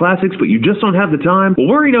to read the classics, but you just don't have the time? Well,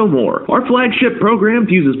 worry no more. Our flagship program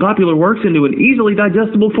fuses popular works into an easily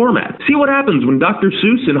digestible format. See what happens when Dr.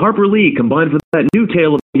 Seuss and Harper Lee combine for that new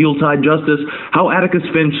tale of Yuletide justice, How Atticus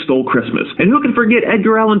Finch Stole Christmas. And who can forget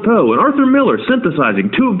Edgar Allan Poe and Arthur Miller synthesizing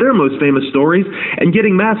two of their most famous stories and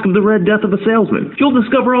getting Mask of the Red Death of a Salesman? You'll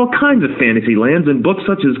discover all kinds of fantasy lands in books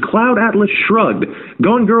such as Cloud Atlas Shrugged,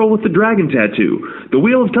 Gone Girl with the Dragon Tattoo, The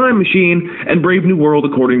Wheel of Time Machine, and Brave New World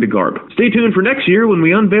According to Garp. Stay tuned for next year when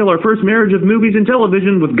we unveil our first marriage of movies and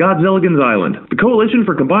television with God's Elegans Island, the Coalition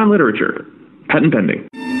for Combined Literature. Patent pending.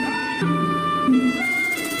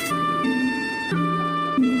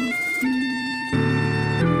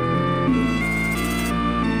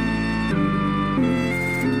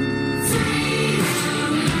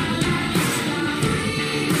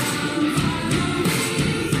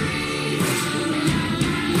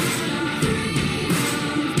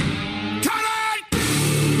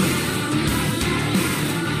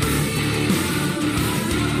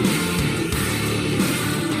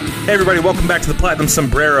 Hey everybody, welcome back to the Platinum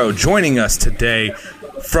Sombrero. Joining us today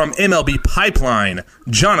from MLB Pipeline,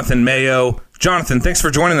 Jonathan Mayo. Jonathan, thanks for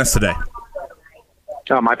joining us today.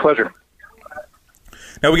 My pleasure.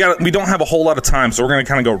 Now we don't have a whole lot of time, so we're going to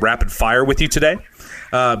kind of go rapid fire with you today.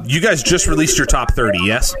 You guys just released your top 30,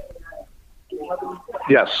 yes?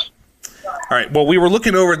 Yes. All right. Well, we were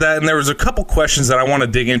looking over that, and there was a couple questions that I want to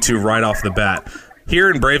dig into right off the bat. Here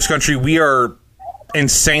in Braves Country, we are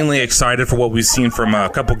insanely excited for what we've seen from a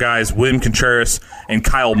couple guys, William Contreras and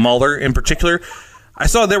Kyle Muller in particular. I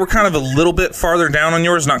saw they were kind of a little bit farther down on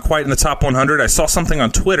yours, not quite in the top 100. I saw something on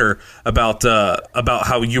Twitter about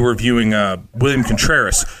how you were viewing William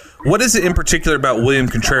Contreras. What is it in particular about William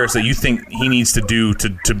Contreras that you think he needs to do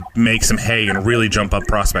to make some hay and really jump up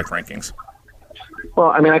prospect rankings?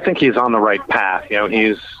 Well, I mean, I think he's on the right path.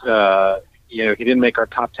 He's he didn't make our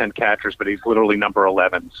top 10 catchers, but he's literally number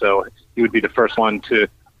 11. So he would be the first one to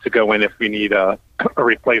go in if we need a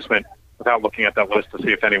replacement without looking at that list to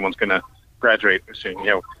see if anyone's going to graduate soon.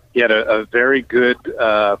 He had a very good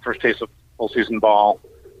first taste of full season ball,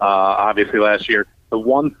 obviously last year. The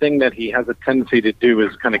one thing that he has a tendency to do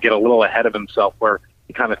is kind of get a little ahead of himself where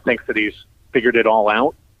he kind of thinks that he's figured it all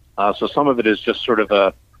out. So some of it is just sort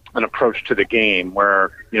of an approach to the game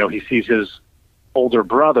where, he sees his older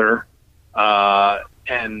brother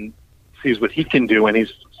and sees what he can do, and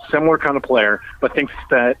he's a similar kind of player, but thinks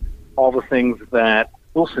that all the things that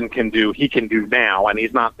Wilson can do, he can do now, and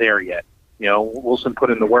he's not there yet. Wilson put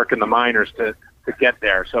in the work in the minors to get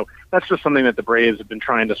there. So that's just something that the Braves have been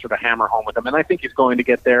trying to sort of hammer home with him, and I think he's going to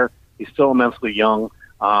get there. He's still immensely young.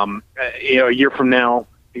 A year from now,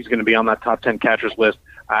 he's going to be on that top 10 catchers list.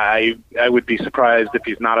 I would be surprised if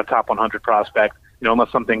he's not a top 100 prospect,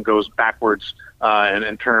 unless something goes backwards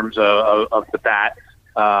in terms of the bat,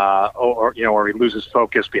 or he loses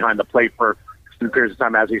focus behind the plate for periods of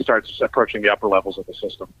time as he starts approaching the upper levels of the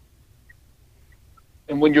system.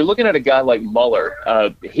 And when you're looking at a guy like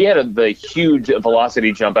Muller, he had the huge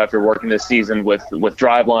velocity jump after working this season with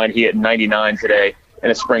Driveline. He hit 99 today in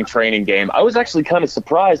a spring training game. I was actually kind of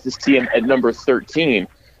surprised to see him at number 13.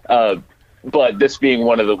 But this being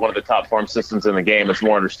one of the top farm systems in the game, it's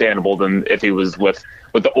more understandable than if he was with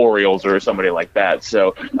the Orioles or somebody like that.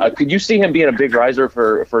 So could you see him being a big riser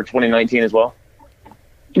for 2019 as well?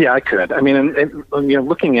 Yeah, I could. I mean,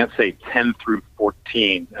 looking at, say, 10 through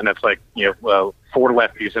 14, and that's like, 4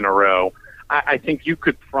 lefties in a row, I think you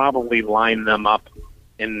could probably line them up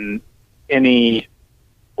in any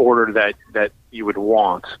order that you would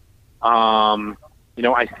want.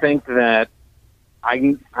 I think that I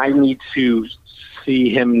need to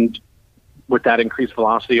see him with that increased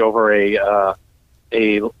velocity over a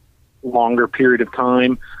longer period of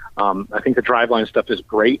time. I think the Driveline stuff is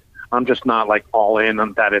great. I'm just not like all in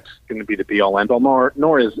on that it's going to be the be-all end-all,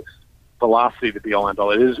 nor is velocity the be-all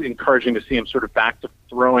end-all. It is encouraging to see him sort of back to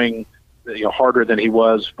throwing harder than he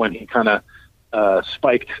was when he kind of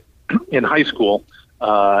spiked in high school.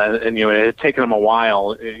 And it had taken him a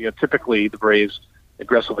while. Typically the Braves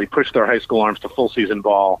aggressively pushed their high school arms to full season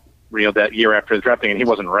ball, that year after the drafting, and he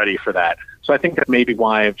wasn't ready for that. So I think that maybe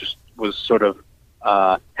why I just was sort of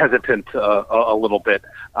hesitant a little bit.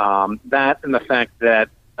 That and the fact that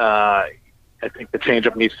I think the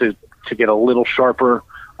changeup needs to get a little sharper.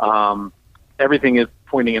 Everything is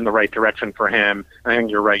pointing in the right direction for him. I think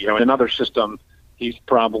you're right. In another system, he's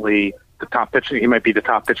probably the top pitching. He might be the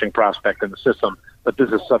top pitching prospect in the system. But this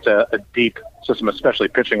is such a deep system, especially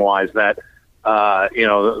pitching wise, that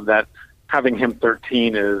that having him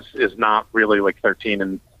 13 is not really like 13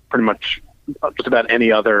 and pretty much just about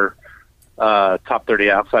any other top 30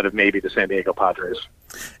 outside of maybe the San Diego Padres.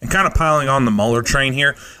 And kind of piling on the Muller train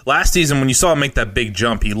here, last season when you saw him make that big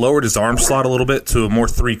jump, he lowered his arm slot a little bit to a more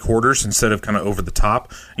 3/4 instead of kind of over the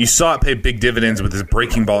top. You saw it pay big dividends with his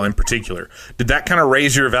breaking ball in particular. Did that kind of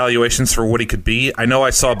raise your evaluations for what he could be? I know I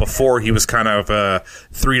saw before he was kind of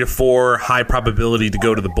 3 to 4, high probability to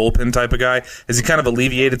go to the bullpen type of guy. Has he kind of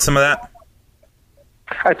alleviated some of that?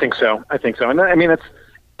 I think so. And I mean,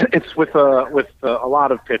 it's with a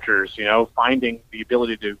lot of pitchers, finding the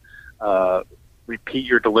ability to repeat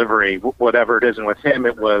your delivery, whatever it is. And with him,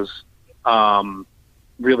 it was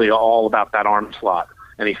really all about that arm slot.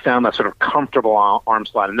 And he found that sort of comfortable arm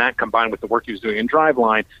slot. And that combined with the work he was doing in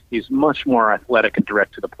Driveline, he's much more athletic and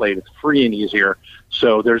direct to the plate. It's free and easier.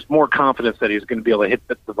 So there's more confidence that he's going to be able to hit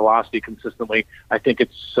the velocity consistently. I think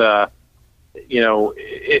it's,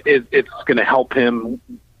 it's going to help him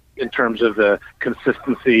in terms of the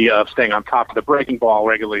consistency of staying on top of the breaking ball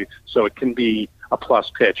regularly, so it can be a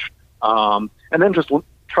plus pitch. And then just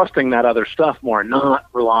trusting that other stuff more, not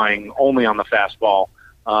relying only on the fastball,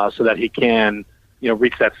 so that he can,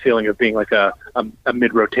 reach that ceiling of being like a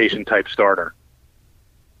mid-rotation type starter.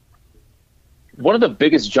 One of the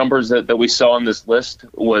biggest jumpers that we saw on this list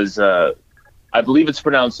was, I believe it's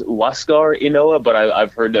pronounced Huascar Inoa, but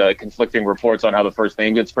I've heard conflicting reports on how the first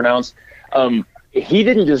name gets pronounced. He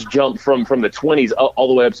didn't just jump from the 20s all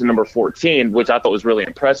the way up to number 14, which I thought was really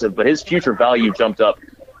impressive, but his future value jumped up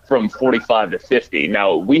from 45 to 50.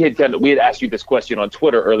 Now, we had asked you this question on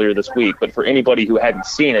Twitter earlier this week, but for anybody who hadn't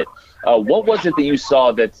seen it, what was it that you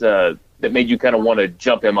saw that made you kind of want to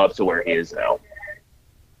jump him up to where he is now?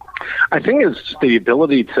 I think it's the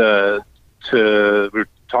ability to we're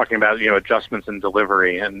talking about, adjustments in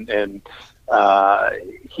delivery, and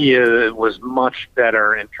he was much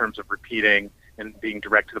better in terms of repeating and being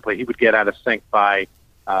direct to the plate. He would get out of sync by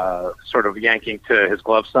sort of yanking to his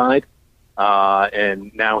glove side.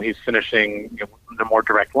 And now he's finishing the more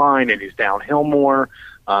direct line, and he's downhill more.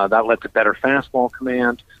 That led to better fastball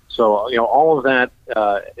command. So, all of that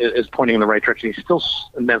is pointing in the right direction. He's still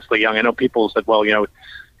immensely young. I know people said, well,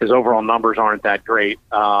 his overall numbers aren't that great,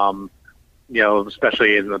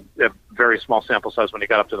 especially in the very small sample size when he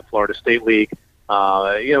got up to the Florida State League.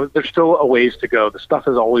 There's still a ways to go. The stuff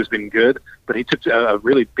has always been good, but he took a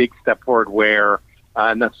really big step forward where,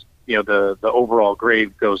 and that's, the overall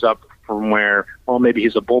grade goes up from where, well, maybe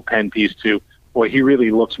he's a bullpen piece to boy, he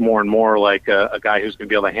really looks more and more like a guy who's going to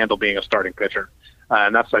be able to handle being a starting pitcher.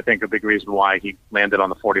 And that's, I think, a big reason why he landed on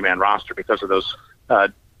the 40-man roster, because of those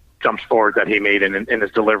jumps forward that he made in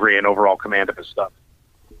his delivery and overall command of his stuff.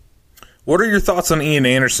 What are your thoughts on Ian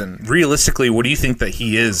Anderson? Realistically, what do you think that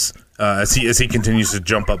he is as he continues to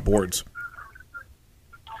jump up boards?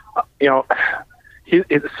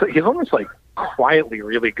 He's almost like quietly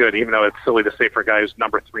really good, even though it's silly to say for a guy who's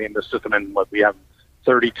number 3 in the system and we have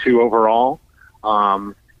 32 overall.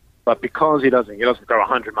 But because he doesn't throw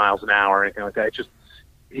 100 miles an hour or anything like that,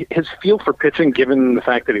 his feel for pitching, given the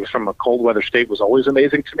fact that he was from a cold weather state, was always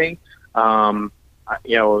amazing to me. I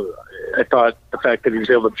thought the fact that he was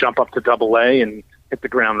able to jump up to Double-A and hit the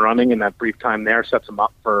ground running in that brief time there sets him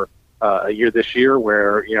up for a year this year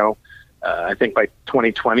where, I think by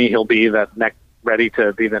 2020 he'll be ready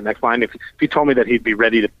to be the next line. If he told me that he'd be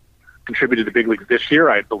ready to contribute to the big leagues this year,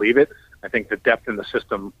 I'd believe it. I think the depth in the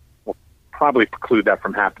system will probably preclude that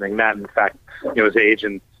from happening. That, in fact, his age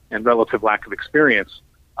and relative lack of experience.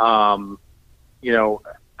 I'd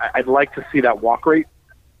like to see that walk rate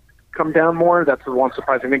come down more. That's the one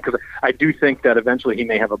surprising thing, because I do think that eventually he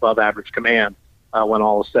may have above average command when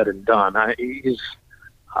all is said and done. He's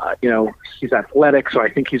athletic, so I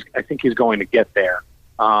think he's going to get there.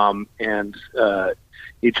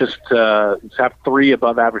 He just he's had 3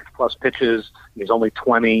 above average plus pitches. And he's only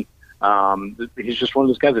 20. He's just one of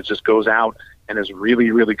those guys that just goes out and is really,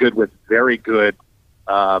 really good with very good,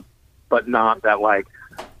 but not that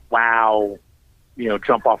wow,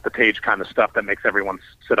 jump off the page kind of stuff that makes everyone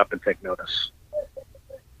sit up and take notice.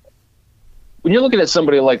 When you're looking at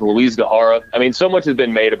somebody like Luis Guijarro, I mean, so much has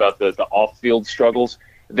been made about the off-field struggles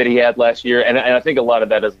that he had last year, and I think a lot of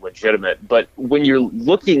that is legitimate. But when you're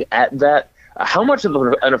looking at that, how much of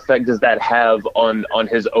an effect does that have on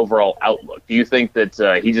his overall outlook? Do you think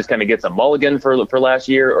that he just kind of gets a mulligan for last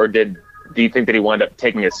year, or do you think that he wound up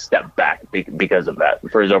taking a step back because of that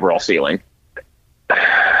for his overall ceiling?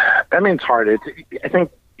 I mean, it's hard. I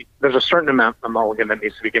think there's a certain amount of mulligan that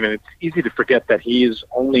needs to be given. It's easy to forget that he is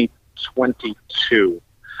only 22.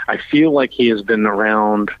 I feel like he has been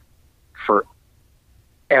around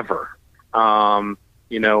forever. I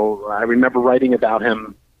remember writing about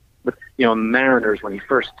him with, Mariners when he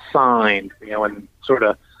first signed, and sort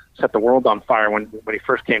of set the world on fire when he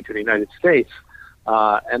first came to the United States.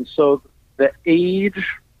 And so the age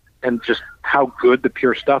and just how good the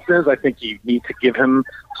pure stuff is, I think you need to give him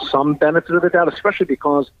some benefit of the doubt, especially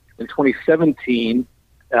because in 2017,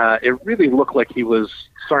 it really looked like he was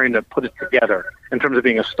starting to put it together in terms of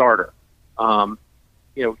being a starter.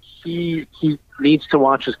 He needs to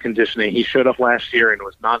watch his conditioning. He showed up last year and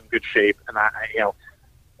was not in good shape, and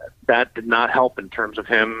that did not help in terms of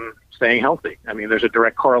him staying healthy. I mean, there's a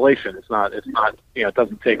direct correlation. It's not. It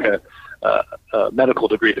doesn't take a medical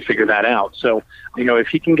degree to figure that out. So, if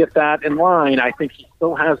he can get that in line, I think he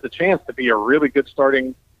still has the chance to be a really good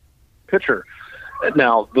starting pitcher.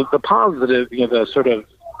 Now, the positive, the sort of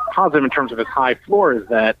positive in terms of his high floor is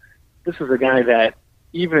that this is a guy that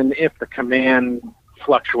even if the command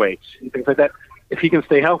fluctuates and things like that, if he can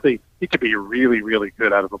stay healthy, he could be really, really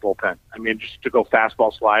good out of the bullpen. I mean, just to go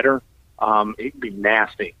fastball slider, it could be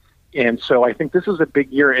nasty. And so I think this is a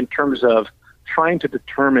big year in terms of trying to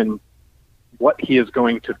determine what he is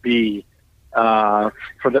going to be for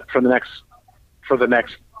the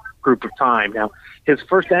next group of time. Now, his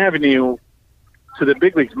first avenue to the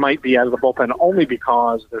big leagues might be out of the bullpen only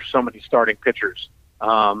because there's so many starting pitchers.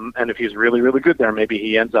 And if he's really, really good there, maybe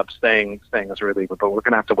he ends up staying as a reliever. But we're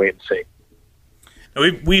going to have to wait and see.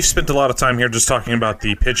 We've spent a lot of time here just talking about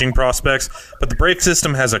the pitching prospects, but the Brave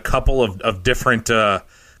system has a couple of different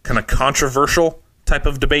kind of controversial type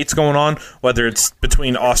of debates going on, whether it's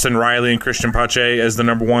between Austin Riley and Christian Pache as the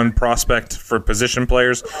number 1 prospect for position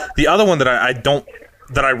players. The other one that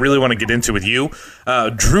I really want to get into with you,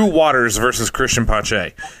 Drew Waters versus Christian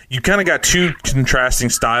Pache. You kind of got 2 contrasting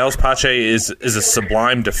styles. Pache is a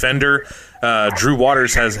sublime defender. Drew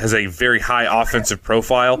Waters has a very high offensive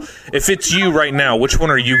profile. If it's you right now, which one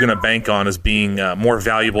are you going to bank on as being more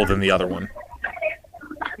valuable than the other one?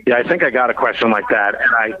 Yeah, I think I got a question like that,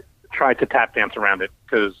 and I tried to tap dance around it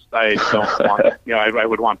because I don't want, I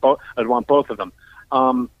would want both. I'd want both of them.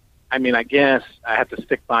 I mean, I guess I have to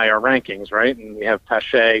stick by our rankings, right? And we have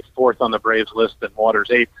Pache 4th on the Braves list and Waters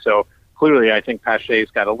 8th. So clearly, I think Pache's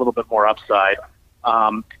got a little bit more upside.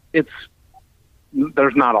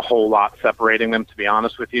 There's not a whole lot separating them, to be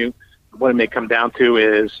honest with you. What it may come down to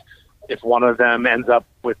is if one of them ends up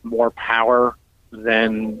with more power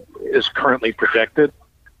than is currently projected,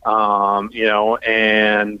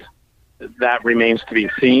 and that remains to be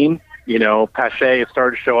seen. Pache has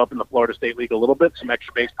started to show up in the Florida State League a little bit, some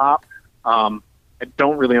extra base pop. I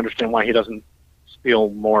don't really understand why he doesn't steal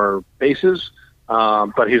more bases,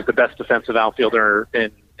 but he's the best defensive outfielder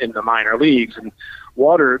in the minor leagues. And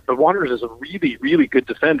Waters is a really, really good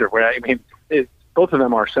defender. Both of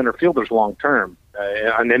them are center fielders long term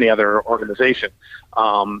on any other organization,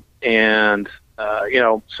 so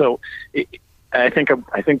I think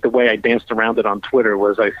the way I danced around it on Twitter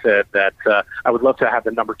was I said that I would love to have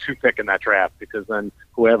the number 2 pick in that draft, because then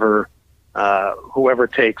whoever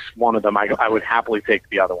takes one of them, I would happily take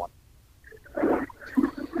the other one.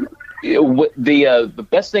 The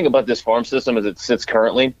best thing about this farm system as it sits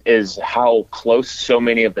currently is how close so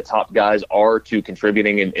many of the top guys are to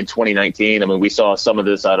contributing in 2019. I mean, we saw some of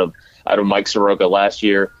this out of Mike Soroka last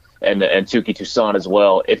year and Tuki Toussaint as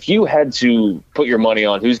well. If you had to put your money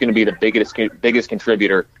on who's going to be the biggest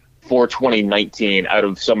contributor for 2019 out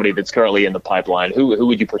of somebody that's currently in the pipeline, who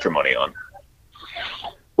would you put your money on?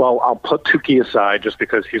 Well, I'll put Tuki aside just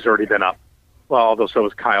because he's already been up. Well, although so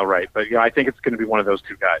is Kyle Wright. But, I think it's going to be one of those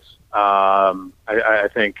two guys. I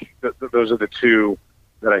think those are the two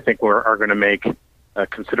that I think are going to make a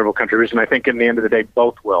considerable contribution. I think in the end of the day,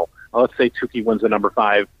 both will. Let's say Tuki wins the number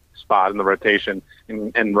 5 spot in the rotation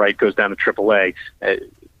and Wright goes down to AAA.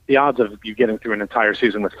 The odds of you getting through an entire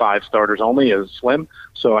season with 5 starters only is slim.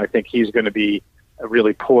 So I think he's going to be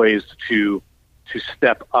really poised to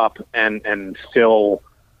step up and fill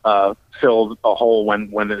a hole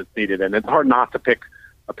when it's needed. And it's hard not to pick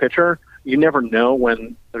a pitcher. You never know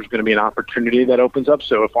when there's going to be an opportunity that opens up.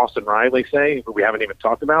 So if Austin Riley, say, who we haven't even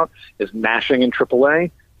talked about, is mashing in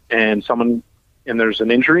AAA and there's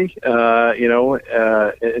an injury, in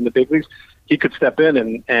the big leagues, he could step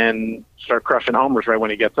in and start crushing homers right when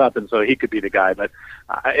he gets up. And so he could be the guy. But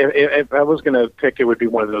if I was going to pick, it would be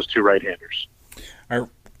one of those two right-handers. All right.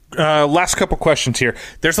 Last couple questions here.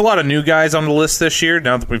 There's a lot of new guys on the list this year.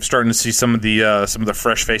 Now that we've started to see some of the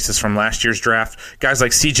fresh faces from last year's draft, guys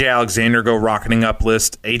like C.J. Alexander go rocketing up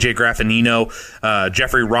list. A.J. Graffinino,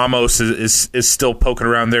 Jeffrey Ramos is still poking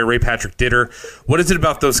around there. Ray Patrick Ditter. What is it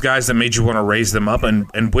about those guys that made you want to raise them up?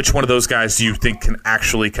 And which one of those guys do you think can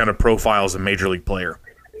actually kind of profile as a major league player?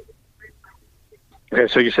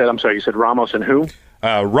 Okay, so you said Ramos and who?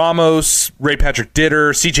 Ramos, Ray Patrick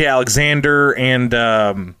Ditter, C.J. Alexander, and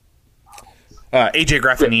A.J.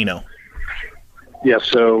 Graffinino. Yeah,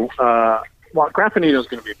 so Graffinino is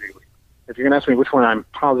going to be a big league. If you're going to ask me which one, I'm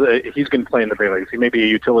positive he's going to play in the big leagues. He may be a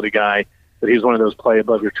utility guy, but he's one of those play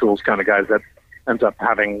above your tools kind of guys that ends up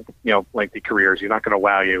having lengthy careers. He's not going to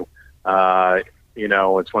wow you.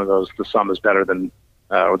 It's one of those the sum is better than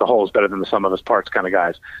or the whole is better than the sum of its parts kind of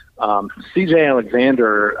guys. C.J.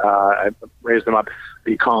 Alexander, I raised him up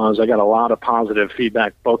because I got a lot of positive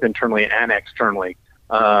feedback both internally and externally.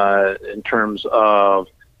 In terms of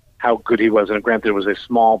how good he was. And granted, it was a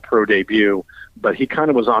small pro debut, but he kind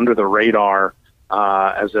of was under the radar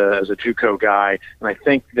as a JUCO guy. And I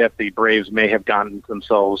think that the Braves may have gotten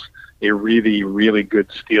themselves a really, really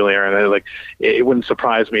good steal there. And it wouldn't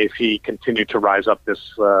surprise me if he continued to rise up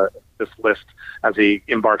this list as he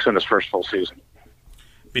embarks on his first full season.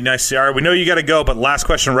 Be nice to see. All right, we know you got to go, but last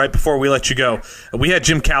question right before we let you go. We had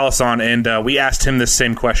Jim Callis on, and we asked him this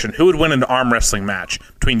same question. Who would win an arm wrestling match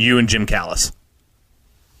between you and Jim Callis?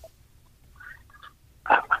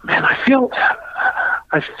 Man, I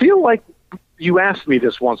feel like you asked me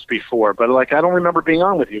this once before, but I don't remember being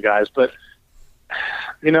on with you guys. But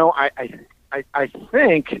I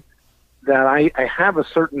think that I have a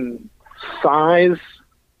certain size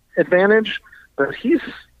advantage, but he's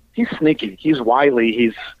sneaky. He's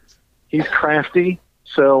wily. He's crafty.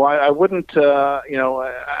 So I wouldn't,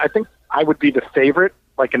 I think I would be the favorite,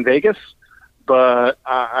 like in Vegas, but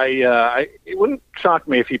it wouldn't shock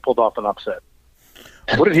me if he pulled off an upset.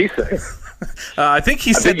 What did he say? I think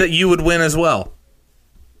he said that you would win as well.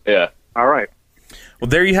 Yeah. All right. Well,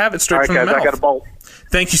 there you have it, straight from the mouth. I got a bolt.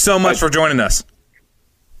 Thank you so much for joining us.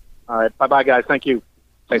 All right. Bye-bye, guys. Thank you.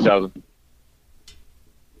 Thanks, Jonathan.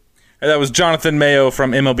 And that was Jonathan Mayo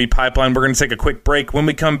from MLB Pipeline. We're going to take a quick break. When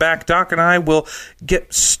we come back, Doc and I will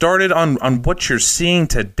get started on what you're seeing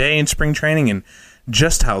today in spring training and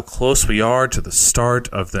just how close we are to the start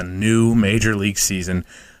of the new Major League season.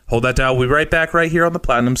 Hold that dial. We'll be right back right here on the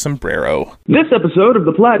Platinum Sombrero. This episode of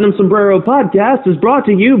the Platinum Sombrero podcast is brought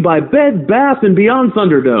to you by Bed Bath & Beyond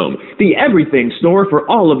Thunderdome, the everything store for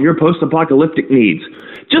all of your post-apocalyptic needs.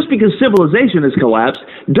 Just because civilization has collapsed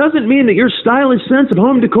doesn't mean that your stylish sense of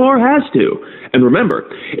home decor has to. And remember,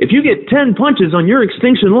 if you get 10 punches on your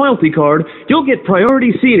Extinction loyalty card, you'll get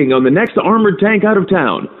priority seating on the next armored tank out of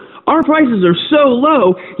town. Our prices are so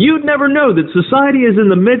low, you'd never know that society is in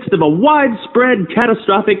the midst of a widespread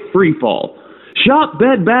catastrophic freefall. Shop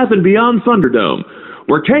Bed Bath & Beyond Thunderdome,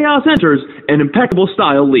 where chaos enters and impeccable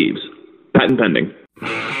style leaves. Patent pending.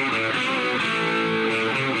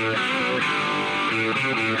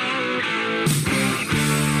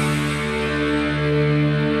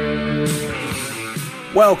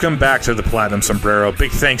 Welcome back to the Platinum Sombrero.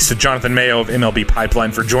 Big thanks to Jonathan Mayo of MLB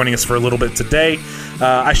Pipeline for joining us for a little bit today.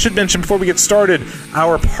 I should mention before we get started,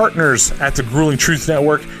 our partners at the Grueling Truth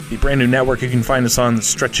Network, the brand new network you can find us on,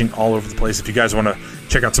 stretching all over the place. If you guys want to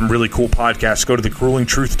check out some really cool podcasts, go to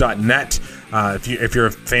thegruelingtruth.net. If you're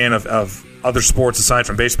a fan of other sports aside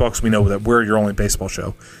from baseball, because we know that we're your only baseball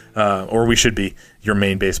show, or we should be your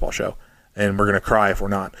main baseball show, and we're going to cry if we're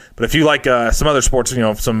not. But if you like some other sports,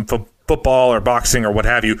 some football or boxing or what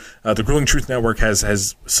have you, the Grueling Truth Network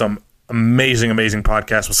has some amazing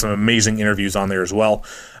podcasts with some amazing interviews on there as well.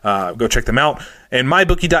 Go check them out. And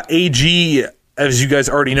mybookie.ag, as you guys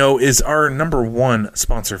already know, is our number one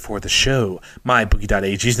sponsor for the show.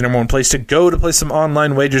 MyBookie.ag is the number one place to go to play some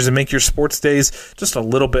online wagers and make your sports days just a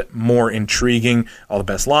little bit more intriguing. All the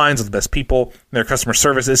best lines, all the best people. Their customer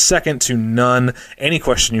service is second to none. Any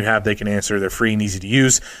question you have, they can answer. They're free and easy to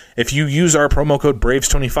use. If you use our promo code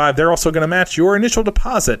BRAVES25, they're also going to match your initial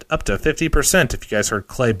deposit up to 50%. If you guys heard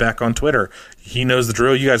Clay Beck on Twitter, he knows the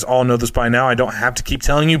drill. You guys all know this by now. I don't have to keep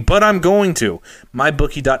telling you, but I'm going to.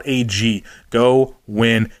 MyBookie.ag. Go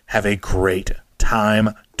win. Have a great time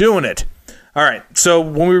doing it. All right. So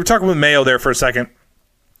when we were talking with Mayo there for a second,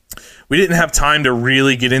 we didn't have time to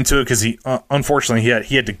really get into it because unfortunately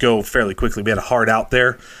he had to go fairly quickly. We had a hard out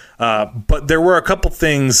there. But there were a couple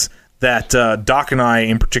things that Doc and I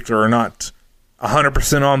in particular are not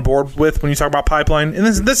 100% on board with when you talk about Pipeline. And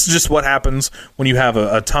this is just what happens when you have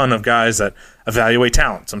a ton of guys that evaluate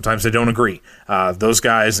talent. Sometimes they don't agree. Those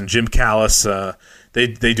guys and Jim Callis, they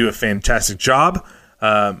do a fantastic job.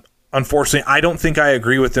 Unfortunately, I don't think I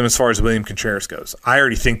agree with them as far as William Contreras goes. I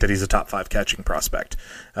already think that he's a top 5 catching prospect.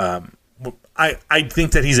 I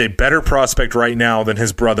think that he's a better prospect right now than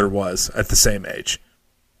his brother was at the same age.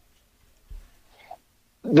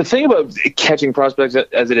 The thing about catching prospects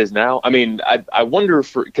as it is now, I mean, I wonder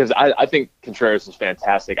because I think Contreras is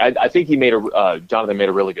fantastic. I think Jonathan made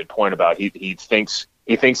a really good point about he thinks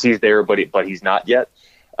he's there, but he's not yet.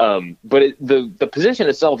 But the position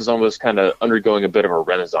itself is almost kind of undergoing a bit of a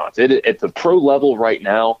renaissance. At the pro level right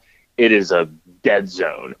now, it is a dead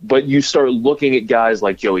zone. But you start looking at guys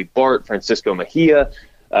like Joey Bart, Francisco Mejia,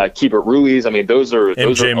 Keibert Ruiz. I mean, those are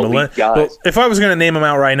elite guys. Well, if I was going to name them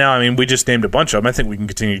out right now, I mean, we just named a bunch of them. I think we can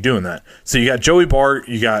continue doing that. So you got Joey Bart,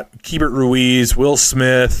 you got Keibert Ruiz, Will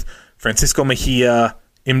Smith, Francisco Mejia,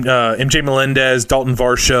 MJ Melendez, Dalton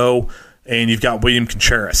Varsho, and you've got William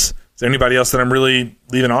Contreras. Is there anybody else that I'm really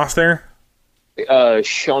leaving off there?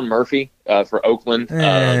 Sean Murphy for Oakland.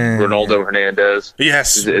 Ronaldo Hernandez.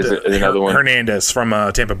 Yes, is another one. Hernandez from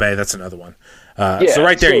Tampa Bay. That's another one. So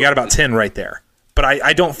right there, you got about 10 right there. But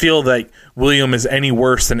I don't feel that William is any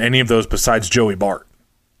worse than any of those besides Joey Bart.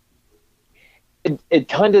 It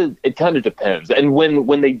kind of depends. And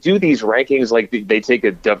when they do these rankings, like they take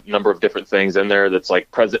a number of different things in there that's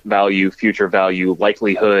like present value, future value,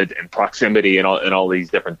 likelihood, and proximity, and all these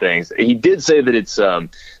different things. He did say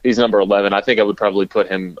that he's number 11. I think I would probably put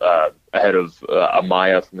him ahead of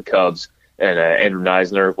Amaya from the Cubs and Andrew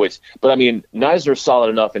Neisner. But I mean, Neisner's solid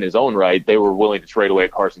enough in his own right. They were willing to trade away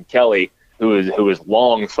Carson Kelly, who is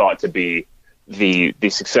long thought to be the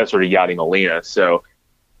successor to Yadi Molina. So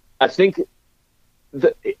I think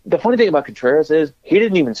the funny thing about Contreras is he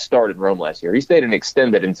didn't even start in Rome last year. He stayed and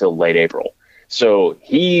extended until late April. So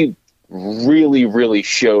he really, really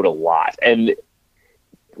showed a lot. And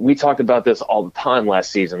we talked about this all the time last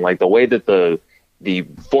season. Like the way that the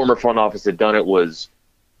former front office had done it was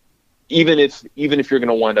even if you're going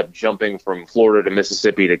to wind up jumping from Florida to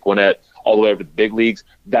Mississippi to Gwinnett all the way over to the big leagues,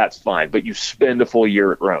 that's fine. But you spend a full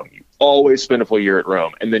year at Rome. You always spend a full year at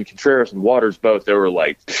Rome. And then Contreras and Waters both, they were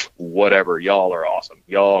like, whatever, y'all are awesome.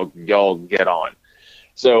 Y'all get on.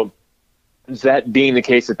 So that being the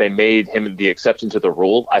case that they made him the exception to the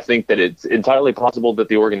rule, I think that it's entirely possible that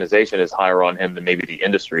the organization is higher on him than maybe the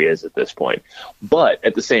industry is at this point. But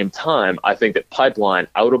at the same time, I think that Pipeline,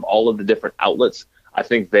 out of all of the different outlets, I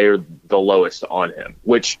think they're the lowest on him,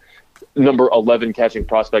 which number 11 catching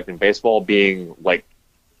prospect in baseball being like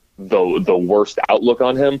the worst outlook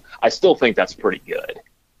on him, I still think that's pretty good.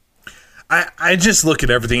 I just look at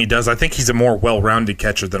everything he does. I think he's a more well-rounded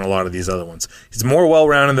catcher than a lot of these other ones. He's more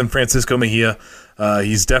well-rounded than Francisco Mejia.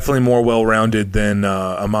 He's definitely more well-rounded than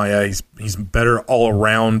Amaya. He's better all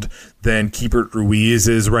around than Keibert Ruiz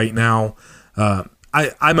is right now.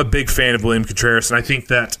 I'm a big fan of William Contreras, and I think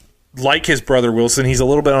that like his brother Wilson, he's a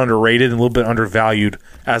little bit underrated and a little bit undervalued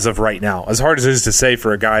as of right now. As hard as it is to say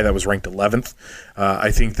for a guy that was ranked 11th,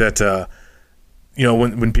 I think that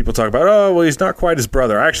when people talk about, oh, well, he's not quite his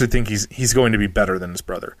brother, I actually think he's going to be better than his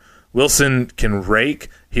brother. Wilson can rake.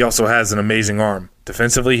 He also has an amazing arm.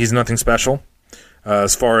 Defensively, he's nothing special.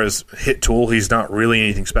 As far as hit tool, he's not really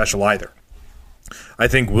anything special either. I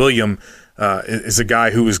think William is a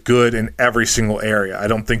guy who is good in every single area. I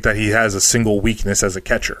don't think that he has a single weakness as a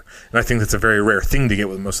catcher. And I think that's a very rare thing to get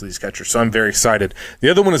with most of these catchers. So I'm very excited. The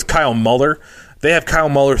other one is Kyle Muller. They have Kyle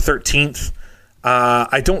Muller 13th.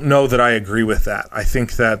 I don't know that I agree with that. I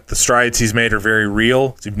think that the strides he's made are very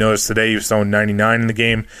real. As you've noticed today, he was throwing 99 in the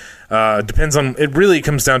game. It really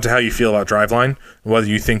comes down to how you feel about driveline, whether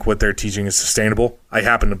you think what they're teaching is sustainable. I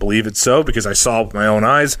happen to believe it's so because I saw with my own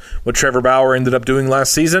eyes what Trevor Bauer ended up doing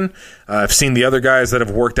last season. I've seen the other guys that have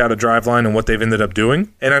worked out a driveline and what they've ended up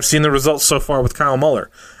doing, and I've seen the results so far with Kyle Muller.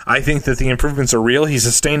 I think that the improvements are real. He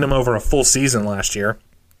sustained them over a full season last year,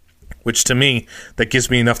 which to me, that gives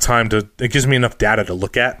me enough data to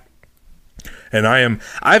look at. And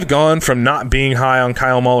I've gone from not being high on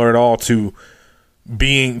Kyle Muller at all to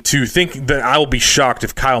think that I will be shocked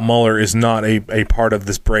if Kyle Muller is not a part of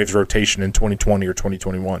this Braves rotation in 2020 or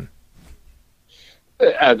 2021.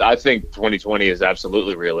 I think 2020 is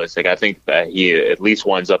absolutely realistic. I think that he at least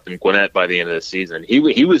winds up in Gwinnett by the end of the season. He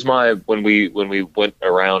was when we went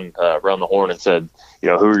around the horn and said, who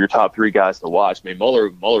are your top 3 guys to watch? I mean,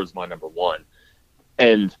 Muller's my number 1.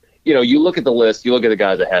 And you look at the list, you look at the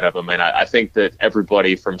guys ahead of him, and I think that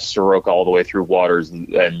everybody from Soroka all the way through Waters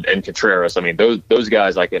and Contreras, I mean, those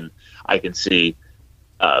guys I can see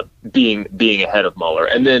being ahead of Muller.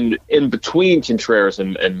 And then in between Contreras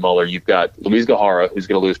and Muller, you've got Luis Guijarro, who's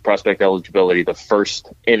going to lose prospect eligibility the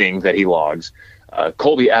first inning that he logs.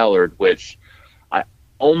 Colby Allard, which I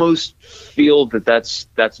almost feel that's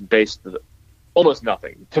based almost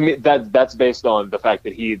nothing. To me, that's based on the fact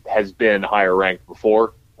that he has been higher ranked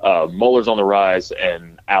before. Muller's on the rise,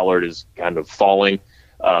 and Allard is kind of falling.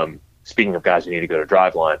 Speaking of guys who need to go to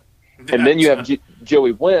driveline. And then you have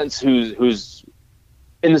Joey Wentz, who's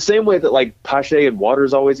in the same way that like Pache and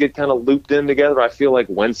Waters always get kind of looped in together. I feel like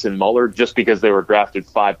Wentz and Muller, just because they were drafted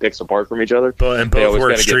 5 picks apart from each other. Both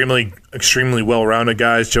were extremely well-rounded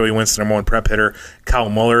guys. Joey Wentz, the number 1 prep hitter. Kyle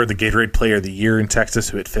Muller, the Gatorade Player of the Year in Texas,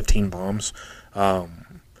 who hit 15 bombs.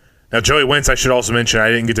 Now, Joey Wentz, I should also mention, I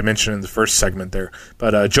didn't get to mention in the first segment there,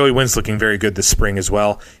 but Joey Wentz looking very good this spring as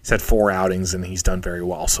well. He's had 4 outings, and he's done very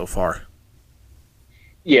well so far.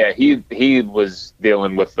 Yeah, he was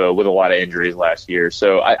dealing with a lot of injuries last year,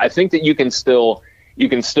 so I think that you can still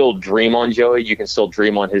dream on Joey, you can still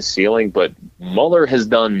dream on his ceiling, but Muller has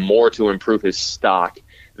done more to improve his stock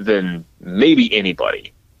than maybe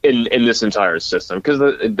anybody in this entire system, because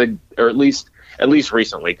or at least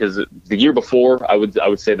recently, because the year before I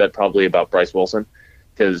would say that probably about Bryce Wilson,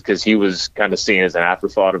 because he was kind of seen as an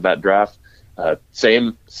afterthought of that draft.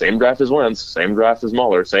 Same draft as Wentz, same draft as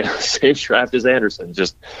Muller, same draft as Anderson.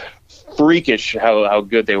 Just freakish how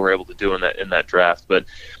good they were able to do in that draft. But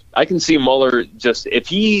I can see Muller, just if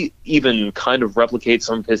he even kind of replicates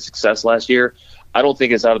some of his success last year, I don't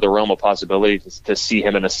think it's out of the realm of possibility to see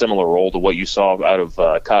him in a similar role to what you saw out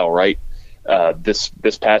of Kyle Wright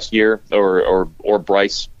this past year, or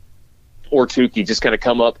Bryce or Tukey. Just kind of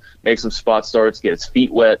come up, make some spot starts, get his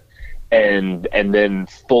feet wet, and then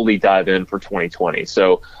fully dive in for 2020.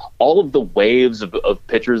 So all of the waves of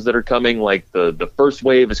pitchers that are coming, like the first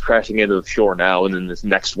wave is crashing into the shore now, and then this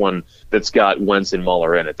next one that's got Wentz and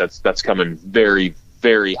Muller in it, that's coming very,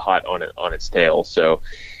 very hot on its tail. So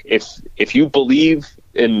if you believe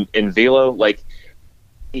in Velo, like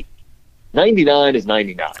 99 is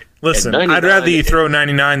 99. Listen, I'd rather you throw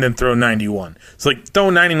 99 than throw 91. It's like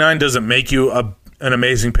throwing 99 doesn't make you an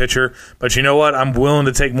amazing pitcher, but you know what? I'm willing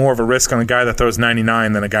to take more of a risk on a guy that throws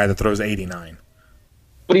 99 than a guy that throws 89.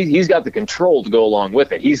 But he's got the control to go along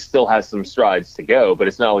with it. He still has some strides to go, but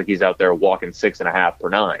it's not like he's out there walking 6.5 per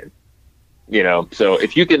 9. So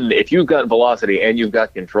if you've got velocity and you've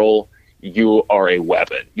got control, you are a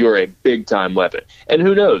weapon. You're a big time weapon. And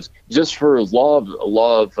who knows? Just for law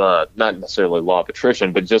of not necessarily law of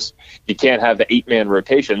attrition, but just you can't have the 8-man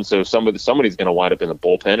rotation. So somebody's going to wind up in the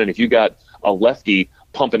bullpen. And if you got a lefty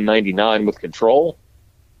pumping 99 with control,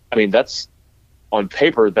 I mean, that's on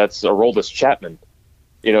paper, that's Aroldis Chapman.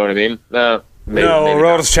 You know what I mean? Maybe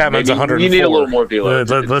Aroldis Chapman's 104. You need a little more velo.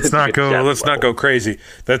 Let's not go crazy.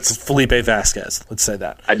 That's Felipe Vasquez. Let's say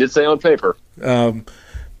that. I did say on paper.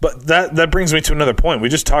 But that brings me to another point. We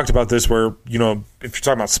just talked about this where, if you're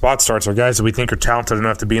talking about spot starts or guys that we think are talented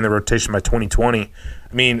enough to be in the rotation by 2020,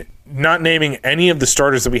 I mean, not naming any of the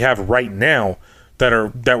starters that we have right now,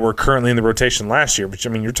 that were currently in the rotation last year. Which, I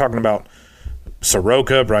mean, you're talking about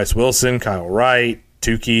Soroka, Bryce Wilson, Kyle Wright,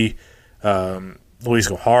 Tukey, Luis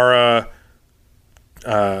Gohara,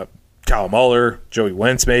 Kyle Muller, Joey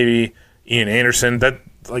Wentz, maybe Ian Anderson. That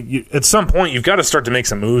at some point you've got to start to make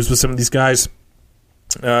some moves with some of these guys.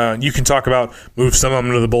 You can talk about move some of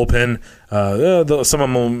them to the bullpen. Some of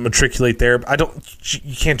them will matriculate there.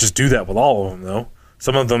 You can't just do that with all of them, though.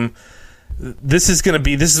 Some of them. This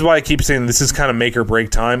is why I keep saying this is kind of make or break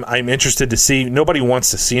time. I'm interested to see. Nobody wants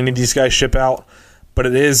to see any of these guys ship out, but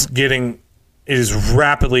it is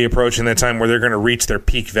rapidly approaching that time where they're going to reach their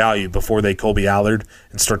peak value before they Colby Allard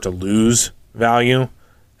and start to lose value,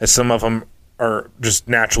 as some of them are just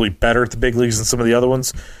naturally better at the big leagues than some of the other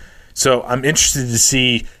ones. So I'm interested to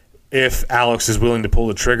see if Alex is willing to pull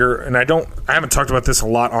the trigger. And I haven't talked about this a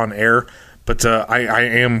lot on air, but I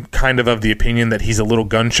am kind of the opinion that he's a little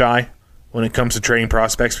gun shy when it comes to trading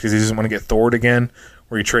prospects, because he doesn't want to get Thor'd again,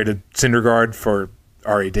 where he traded Syndergaard for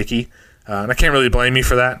R.A. Dickey. And I can't really blame you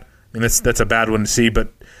for that. I mean, that's a bad one to see,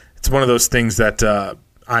 but it's one of those things that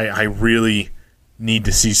I really need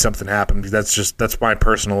to see something happen. That's my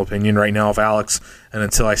personal opinion right now of Alex, and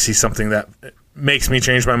until I see something that makes me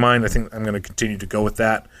change my mind, I think I'm going to continue to go with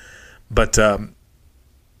that. But, I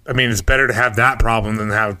mean, it's better to have that problem than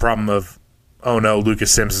to have a problem of, oh no,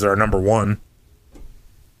 Lucas Sims is our number one.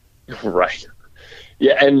 Right.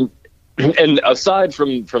 Yeah, and aside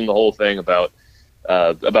from the whole thing about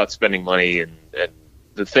spending money and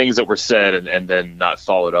the things that were said and then not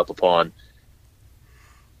followed up upon,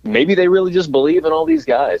 maybe they really just believe in all these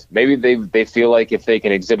guys. Maybe they feel like if they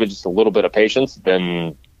can exhibit just a little bit of patience,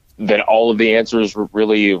 then all of the answers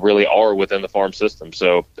really, really are within the farm system.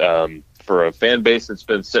 So for a fan base that's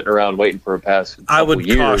been sitting around waiting for a past couple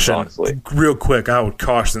years, honestly. Real quick, I would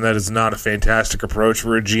caution that is not a fantastic approach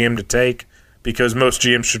for a GM to take, because most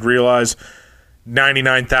GMs should realize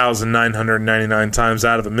 99,999 times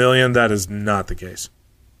out of 1,000,000, that is not the case.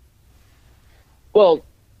 Well,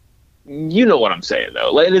 you know what I'm saying,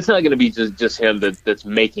 though. And it's not going to be just him that's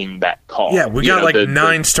making that call. Yeah, we got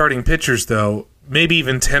 9 starting pitchers, though. Maybe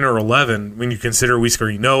even 10 or 11 when you consider Whisker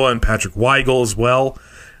Ynoa and Patrick Weigel as well.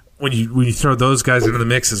 When you throw those guys into the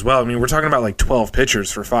mix as well, I mean, we're talking about 12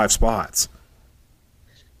 pitchers for 5 spots.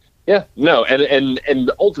 Yeah, no,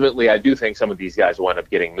 and ultimately, I do think some of these guys will end up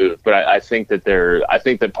getting moved. But I think that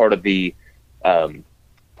part of the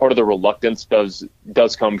reluctance does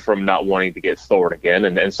come from not wanting to get Thor'd again,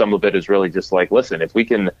 and some of it is really just listen, if we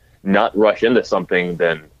can not rush into something,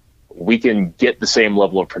 then we can get the same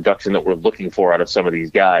level of production that we're looking for out of some of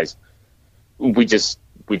these guys. We just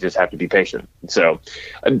have to be patient. So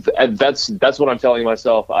that's what I'm telling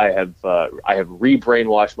myself. I have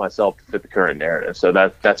re-brainwashed myself to fit the current narrative. So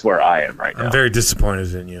that's where I am right now. I'm very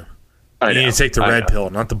disappointed in you. You need to take the red pill,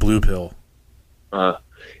 not the blue pill.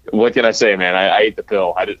 What can I say, man? I ate the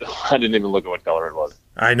pill. I didn't even look at what color it was.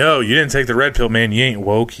 I know. You didn't take the red pill, man. You ain't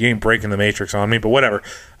woke. You ain't breaking the matrix on me, but whatever.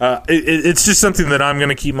 It's just something that I'm going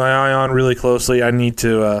to keep my eye on really closely. I need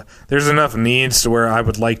to there's enough needs to where I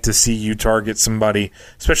would like to see you target somebody,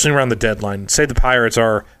 especially around the deadline. Say the Pirates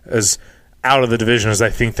are as out of the division as I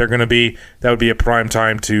think they're going to be. That would be a prime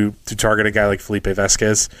time to target a guy like Felipe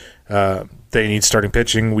Vasquez. They need starting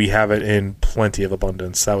pitching. We have it in plenty of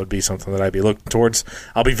abundance. That would be something that I'd be looking towards.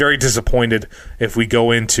 I'll be very disappointed if we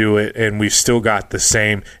go into it and we've still got the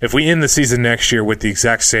same. If we end the season next year with the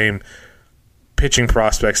exact same pitching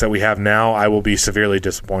prospects that we have now, I will be severely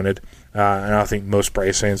disappointed. And I think most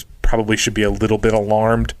Braves fans probably should be a little bit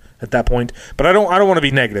alarmed at that point. But I don't want to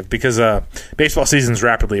be negative, because baseball season is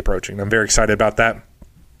rapidly approaching. I'm very excited about that.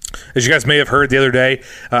 As you guys may have heard the other day,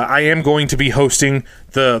 I am going to be hosting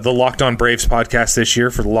the Locked On Braves podcast this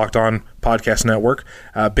year for the Locked On Podcast Network.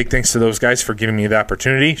 Big thanks to those guys for giving me the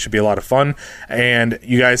opportunity. Should be a lot of fun. And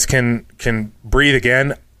you guys can breathe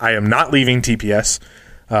again. I am not leaving TPS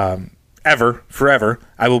forever.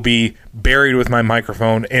 I will be buried with my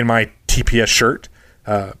microphone in my TPS shirt.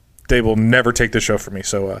 They will never take the show from me.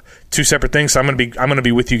 So 2 separate things. So I'm going to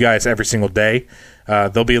be with you guys every single day.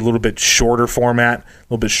 They'll be a little bit shorter format, a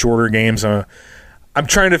little bit shorter games. I'm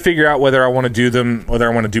trying to figure out whether I want to do them, whether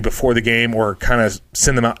I want to do before the game or kind of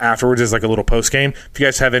send them out afterwards as like a little post game. If you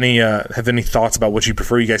guys have any thoughts about what you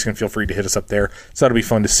prefer, you guys can feel free to hit us up there. So that'll be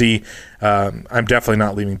fun to see. I'm definitely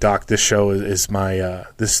not leaving Doc. This show is my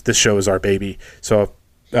this show is our baby. So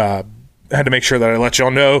I had to make sure that I let y'all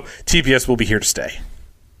know TPS will be here to stay.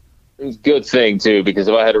 Good thing, too, because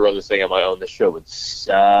if I had to run this thing on my own, this show would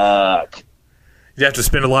suck. You'd have to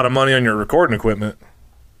spend a lot of money on your recording equipment.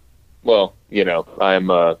 Well,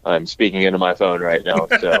 I'm speaking into my phone right now.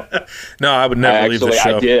 So no, I would never leave this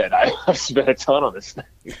show. I did. I've spent a ton on this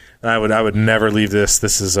thing. I would never leave this.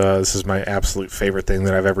 This is my absolute favorite thing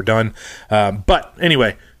that I've ever done. But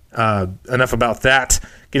anyway, enough about that.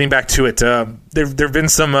 Getting back to it, there've been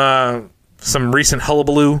some recent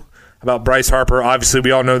hullabaloo about Bryce Harper. Obviously,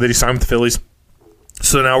 we all know that he signed with the Phillies,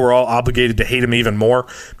 so now we're all obligated to hate him even more.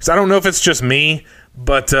 Because I don't know if it's just me,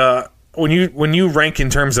 but when you rank in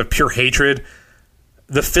terms of pure hatred,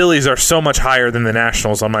 the Phillies are so much higher than the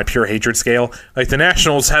Nationals on my pure hatred scale. Like, the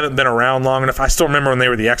Nationals haven't been around long enough. I still remember when they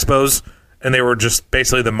were the Expos, and they were just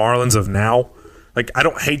basically the Marlins of now. Like, I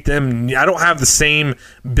don't hate them. I don't have the same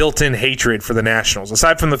built-in hatred for the Nationals.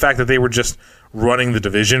 Aside from the fact that they were just running the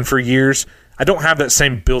division for years, I don't have that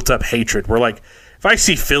same built-up hatred where, like, if I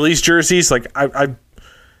see Phillies jerseys, like,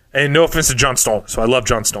 and no offense to John Stolnis, so I love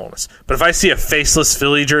John Stolnis, but if I see a faceless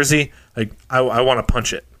Philly jersey, like, I want to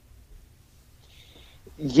punch it.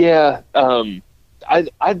 Yeah, I'm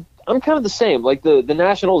kind of the same. Like the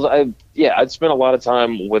Nationals, I'd spent a lot of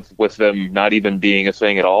time with them not even being a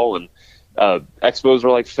thing at all, and Expos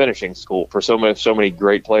were like finishing school for so many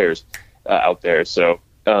great players out there. So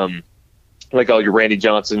like all your Randy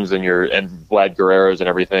Johnsons and Vlad Guerreros and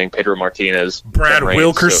everything, Pedro Martinez, Brad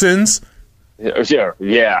Wilkersons. So,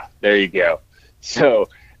 yeah, there you go. So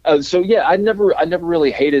yeah, I never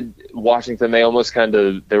really hated Washington. They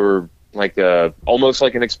were like almost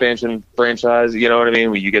like an expansion franchise, you know what I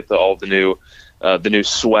mean? Where you get all the new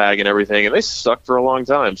swag and everything, and they sucked for a long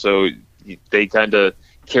time. So they kind of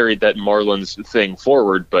carried that Marlins thing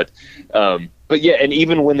forward, but yeah, and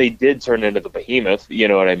even when they did turn into the behemoth, you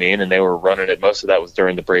know what I mean, and they were running it, most of that was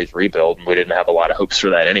during the Braves rebuild, and we didn't have a lot of hopes for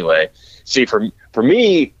that anyway. See, for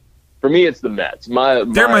me, it's the Mets.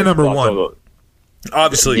 They're my number one.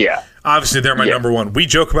 Obviously, yeah. Obviously, they're my number one. We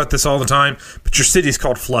joke about this all the time, but your city's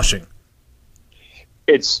called Flushing.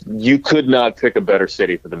 You could not pick a better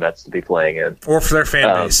city for the Mets to be playing in, or for their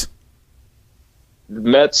fan base.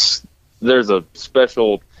 Mets, there's a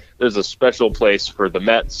special place for the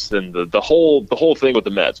Mets and the whole thing with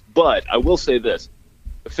the Mets. But I will say this: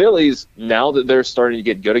 the Phillies, now that they're starting to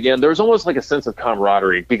get good again, there's almost like a sense of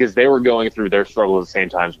camaraderie because they were going through their struggle at the same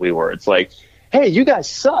time as we were. It's like, hey, you guys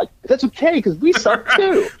suck. That's okay because we suck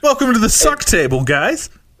too. Welcome to the suck table, guys.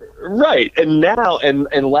 Right, and now and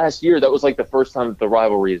last year, that was like the first time that the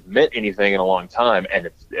rivalry has meant anything in a long time, and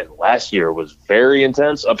last year was very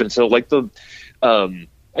intense up until like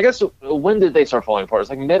I guess when did they start falling apart?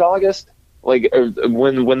 It's like mid-August, like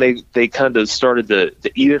when they kind of started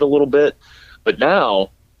to eat it a little bit. But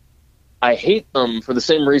now I hate them for the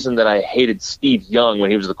same reason that I hated Steve Young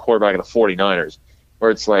when he was the quarterback of the 49ers,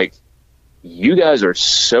 where it's like, you guys are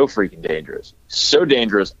so freaking dangerous, so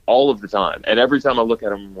dangerous all of the time. And every time I look at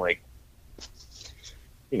them, I'm like,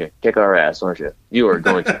 you're going to kick our ass, aren't you? You are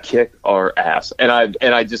going to kick our ass. And I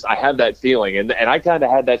have that feeling. And I kind of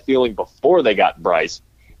had that feeling before they got Bryce.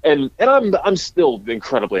 And I'm still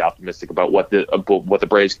incredibly optimistic about what the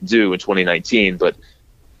Braves can do in 2019. But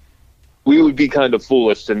we would be kind of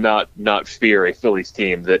foolish to not fear a Phillies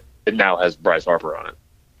team that now has Bryce Harper on it.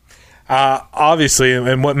 Obviously,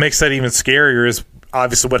 and what makes that even scarier is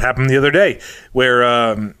obviously what happened the other day,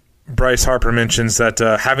 where Bryce Harper mentions that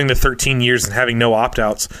having the 13 years and having no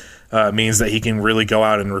opt-outs means that he can really go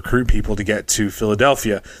out and recruit people to get to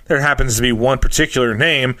Philadelphia. There happens to be one particular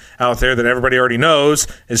name out there that everybody already knows,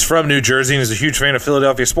 is from New Jersey and is a huge fan of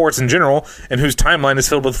Philadelphia sports in general, and whose timeline is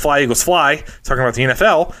filled with Fly Eagles Fly, talking about the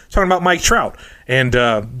NFL, talking about Mike Trout. And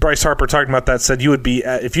Bryce Harper talking about that said, you would be,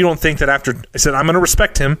 if you don't think that after, I said, I'm going to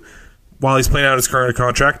respect him while he's playing out his current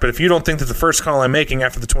contract, but if you don't think that the first call I'm making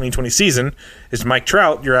after the 2020 season is Mike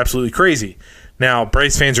Trout, you're absolutely crazy. Now,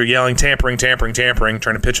 Braves fans are yelling tampering, trying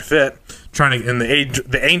to pitch a fit, and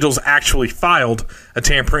the Angels actually filed a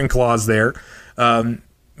tampering clause there.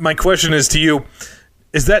 My question is to you,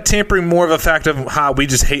 is that tampering more of a fact of how we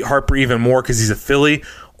just hate Harper even more because he's a Philly,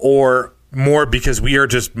 or more because we are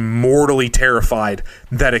just mortally terrified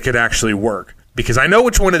that it could actually work? Because I know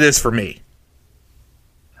which one it is for me.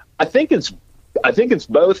 I think it's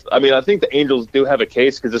both. I mean, I think the Angels do have a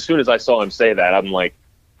case because as soon as I saw him say that, I'm like,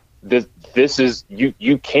 this is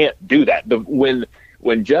you can't do that. When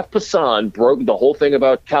Jeff Passan broke the whole thing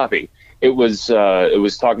about copy, it was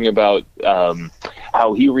talking about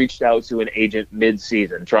how he reached out to an agent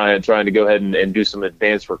mid-season, trying to go ahead and do some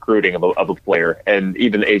advanced recruiting of a player, and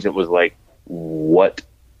even the agent was like, "What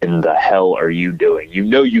in the hell are you doing? You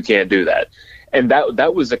know you can't do that." And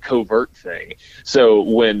that was a covert thing. So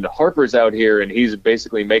when Harper's out here and he's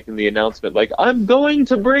basically making the announcement, like, I'm going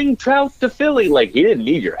to bring Trout to Philly, like, he didn't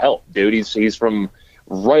need your help, dude. He's from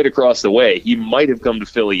right across the way. He might have come to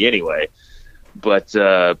Philly anyway. But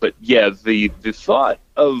yeah, the thought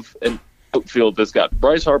of an outfield that's got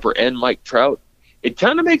Bryce Harper and Mike Trout, it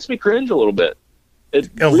kind of makes me cringe a little bit. It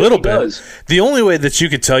a really little bit. does. The only way that you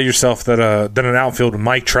could tell yourself that an outfield with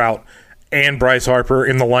Mike Trout and Bryce Harper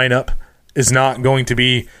in the lineup is not going to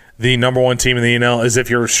be the number one team in the NL is if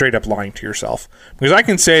you're straight up lying to yourself. Because I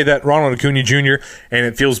can say that Ronald Acuna Jr., and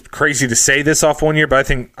it feels crazy to say this off 1 year, but I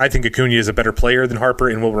think Acuna is a better player than Harper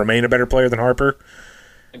and will remain a better player than Harper.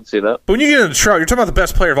 I can see that. But when you get into Trout, you're talking about the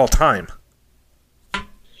best player of all time.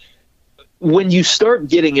 When you start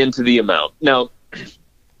getting into the amount, now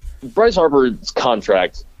Bryce Harper's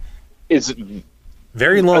contract is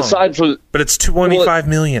very long, but it's $25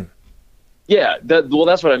 million. Yeah,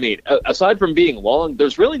 that's what I mean. Aside from being long,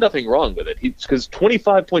 there's really nothing wrong with it. Because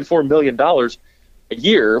 $25.4 million a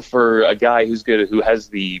year for a guy who's good, who has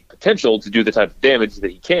the potential to do the type of damage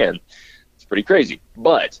that he can, it's pretty crazy.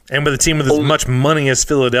 And with a team with as much money as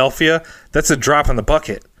Philadelphia, that's a drop in the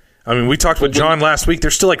bucket. I mean, we talked with John last week.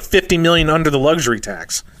 They're still like $50 million under the luxury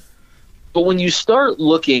tax. But when you start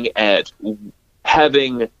looking at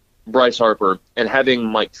having Bryce Harper and having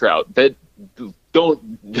Mike Trout, that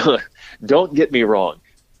don't get me wrong,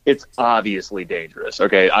 it's obviously dangerous.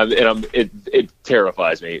 Okay, it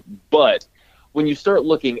terrifies me. But when you start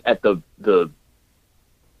looking at the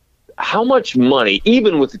how much money,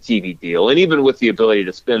 even with the TV deal and even with the ability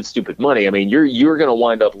to spend stupid money, I mean, you're going to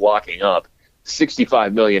wind up locking up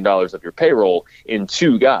 $65 million of your payroll in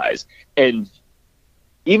two guys. And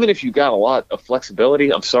even if you got a lot of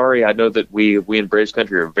flexibility, I'm sorry, I know that we in Braves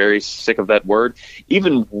country are very sick of that word.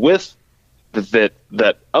 Even with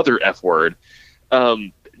that other F word,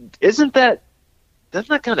 doesn't that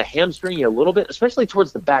kind of hamstring you a little bit, especially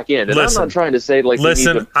towards the back end? And I'm not trying to say like.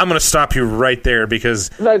 Listen, I'm going to stop you right there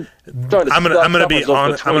because I'm going to be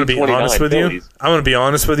honest with you. I'm going to be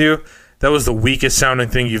honest with you. That was the weakest sounding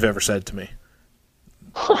thing you've ever said to me.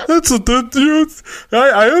 I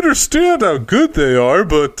understand how good they are,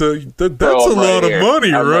 but that's a lot of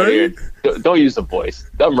money, right? Don't use the voice.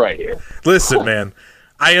 I'm right here. Listen, man,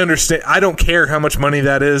 I understand. I don't care how much money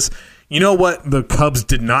that is. You know what the Cubs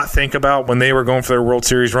did not think about when they were going for their World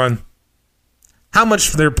Series run? How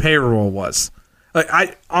much their payroll was. Like,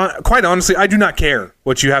 quite honestly, I do not care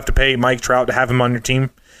what you have to pay Mike Trout to have him on your team.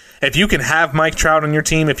 If you can have Mike Trout on your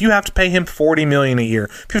team, if you have to pay him $40 million a year,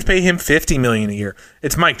 if you have to pay him $50 million a year,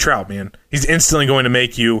 it's Mike Trout, man. He's instantly going to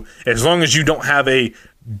make you, as long as you don't have a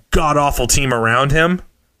god-awful team around him,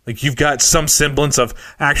 like you've got some semblance of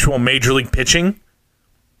actual major league pitching,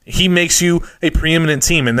 he makes you a preeminent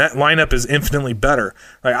team, and that lineup is infinitely better.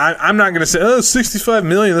 Like I'm not going to say, $65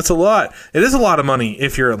 million, that's a lot. It is a lot of money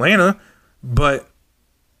if you're Atlanta, but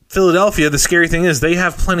Philadelphia, the scary thing is they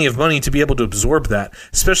have plenty of money to be able to absorb that,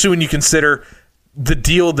 especially when you consider the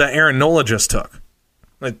deal that Aaron Nola just took.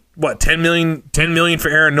 Like, what, $10 million for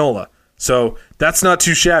Aaron Nola. So that's not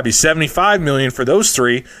too shabby. $75 million for those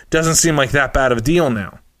three doesn't seem like that bad of a deal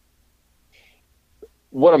now.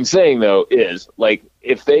 What I'm saying, though, is, like,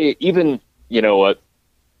 if they even, let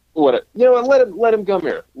him come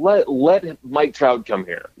here. Let Mike Trout come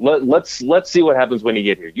here. Let's see what happens when you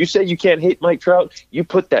get here. You say you can't hate Mike Trout. You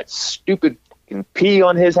put that stupid P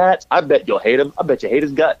on his hat. I bet you'll hate him. I bet you hate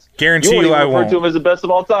his guts. Guarantee you I won't. Refer to him as the best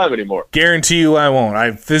of all time anymore. Guarantee you I won't.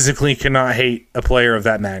 I physically cannot hate a player of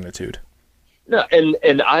that magnitude. No,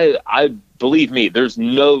 and I believe me. There's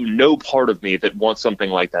no part of me that wants something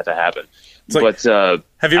like that to happen. Like,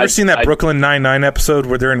 have you ever seen that Brooklyn Nine-Nine episode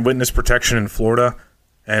where they're in witness protection in Florida?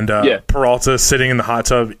 And Peralta sitting in the hot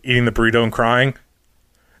tub eating the burrito and crying.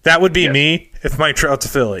 That would be me if Mike Trout's a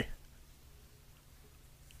Philly.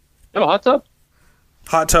 Oh, hot tub?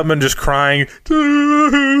 Hot tub and just crying.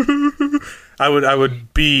 I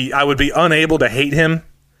would be unable to hate him.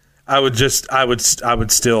 I would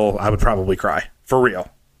probably cry for real.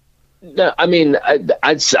 No, I mean,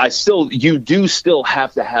 you do still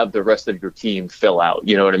have to have the rest of your team fill out.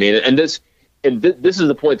 You know what I mean? And this is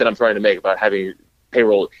the point that I'm trying to make about having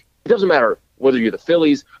payroll. It doesn't matter whether you're the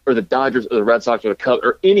Phillies or the Dodgers or the Red Sox or the Cubs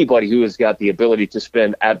or anybody who has got the ability to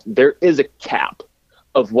spend. There is a cap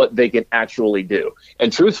of what they can actually do.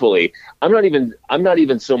 And truthfully, I'm not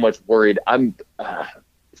even so much worried.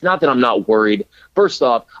 It's not that I'm not worried. First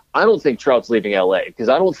off, I don't think Trout's leaving LA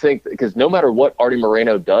because no matter what Artie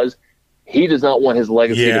Moreno does, he does not want his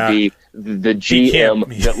legacy to be the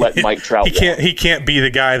GM that let Mike Trout walk. He can't be the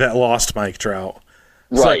guy that lost Mike Trout.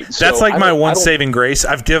 Right. So that's like my one saving grace.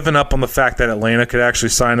 I've given up on the fact that Atlanta could actually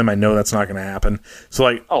sign him. I know that's not going to happen.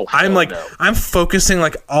 So I'm focusing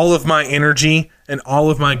like all of my energy and all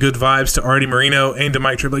of my good vibes to Artie Moreno and to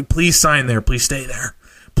Mike Trout. Like, please sign there. Please stay there.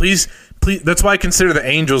 Please that's why I consider the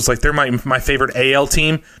Angels like they're my favorite AL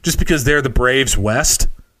team, just because they're the Braves West.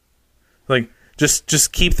 Like,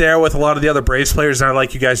 just keep there with a lot of the other Braves players, and I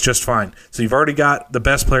like you guys just fine. So you've already got the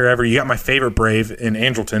best player ever. You got my favorite Brave in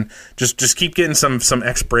Angelton. Just keep getting some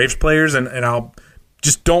ex-Braves players, and I'll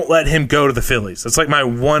just don't let him go to the Phillies. That's like my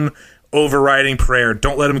one overriding prayer.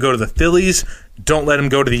 Don't let him go to the Phillies. Don't let him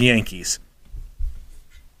go to the Yankees.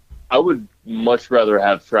 I would much rather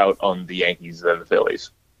have Trout on the Yankees than the Phillies.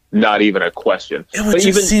 Not even a question. It would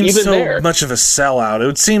just seem so much of a sellout. It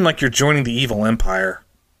would seem like you're joining the evil empire.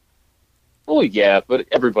 Well, yeah, but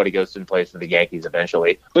everybody goes and plays for the Yankees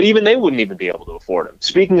eventually. But even they wouldn't even be able to afford him.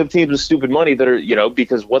 Speaking of teams with stupid money that are,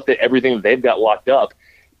 because everything that they've got locked up,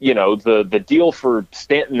 the deal for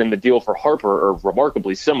Stanton and the deal for Harper are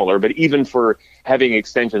remarkably similar. But even for having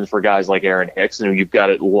extensions for guys like Aaron Hicks, and you've got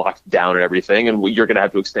it locked down and everything, and you're going to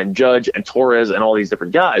have to extend Judge and Torres and all these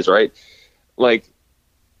different guys, right? Like,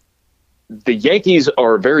 the Yankees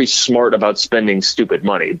are very smart about spending stupid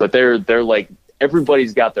money, but they're like,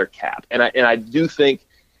 everybody's got their cap. And I do think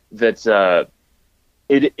that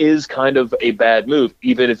it is kind of a bad move,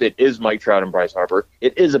 even if it is Mike Trout and Bryce Harper.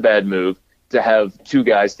 It is a bad move to have two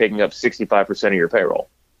guys taking up 65% of your payroll.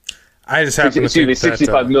 I just happen to think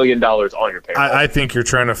 $65 million on your payroll. I think you're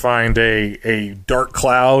trying to find a dark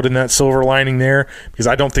cloud in that silver lining there, because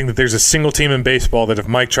I don't think that there's a single team in baseball that if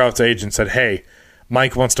Mike Trout's agent said, hey,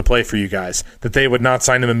 Mike wants to play for you guys, that they would not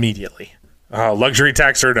sign him immediately. Luxury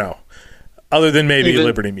tax or no. Other than maybe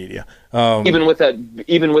Liberty Media. Even with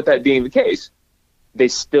that being the case, they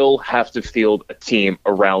still have to field a team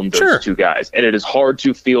around those two guys. And it is hard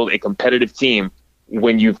to field a competitive team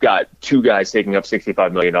when you've got two guys taking up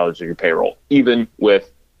 $65 million of your payroll. Even with,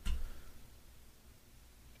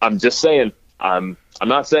 I'm just saying, I'm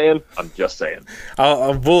not saying, I'm just saying.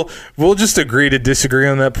 We'll just agree to disagree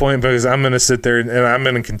on that point, because I'm going to sit there and I'm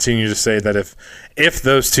going to continue to say that if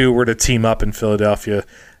those two were to team up in Philadelphia,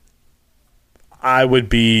 I would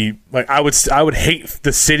be like, I would hate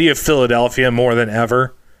the city of Philadelphia more than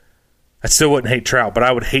ever. I still wouldn't hate Trout, but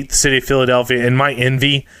I would hate the city of Philadelphia. In my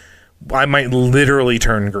envy, I might literally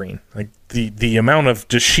turn green. Like the amount of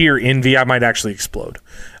just sheer envy, I might actually explode.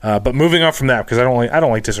 But moving on from that, because I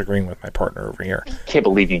don't like disagreeing with my partner over here. Can't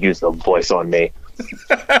believe you used the voice on me.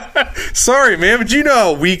 Sorry, man, but you know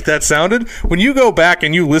how weak that sounded. When you go back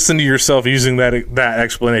and you listen to yourself using that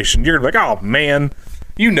explanation, you're like, oh man,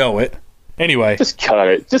 you know it. Anyway. Just cut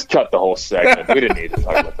it. Just cut the whole segment. We didn't need to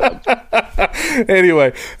talk about that.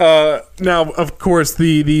 Anyway, now, of course,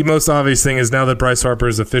 the most obvious thing is now that Bryce Harper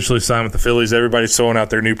is officially signed with the Phillies, everybody's throwing out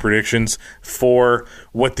their new predictions for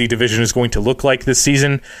what the division is going to look like this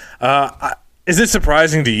season. Is it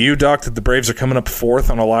surprising to you, Doc, that the Braves are coming up fourth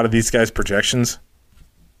on a lot of these guys' projections?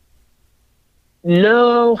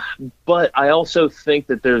 No, but I also think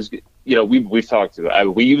that there's... we've talked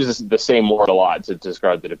to we use the same word a lot to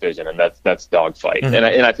describe the division, and that's dogfight. Mm-hmm.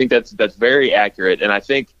 And I think that's very accurate. And I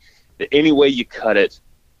think that any way you cut it,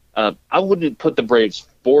 I wouldn't put the Braves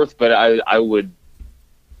fourth, but I wouldn't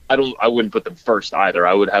put them first either.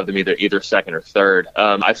 I would have them either second or third.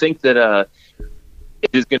 I think that it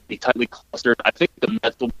is going to be tightly clustered. I think the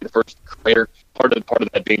Mets will be the first to crater. Part of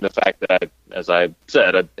that being the fact that as I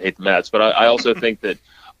said, I hate the Mets, but I also think that.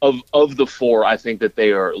 Of the four, I think that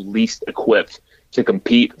they are least equipped to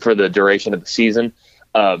compete for the duration of the season.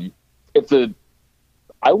 I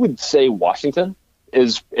would say Washington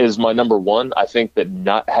is my number one. I think that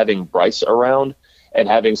not having Bryce around and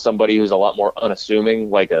having somebody who's a lot more unassuming,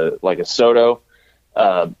 like a Soto,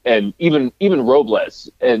 and even Robles,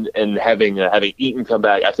 and having Eaton come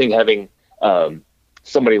back, I think having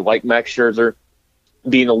somebody like Max Scherzer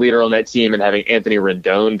being the leader on that team and having Anthony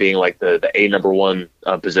Rendon being like the A number one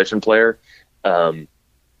position player,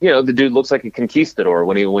 the dude looks like a conquistador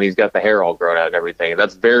when he's got the hair all grown out and everything. And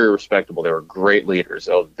that's very respectable. They were great leaders,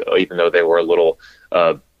 even though they were a little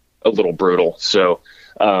brutal. So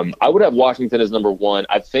I would have Washington as number one.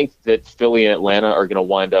 I think that Philly and Atlanta are going to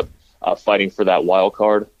wind up fighting for that wild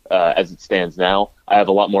card as it stands now. I have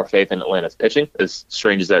a lot more faith in Atlanta's pitching, as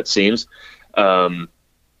strange as that seems.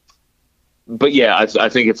 But yeah, I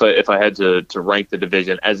think if I had to rank the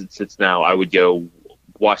division as it sits now, I would go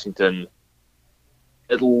Washington,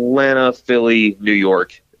 Atlanta, Philly, New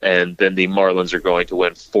York, and then the Marlins are going to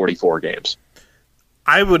win 44 games.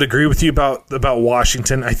 I would agree with you about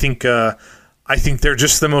Washington. I think they're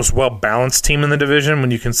just the most well-balanced team in the division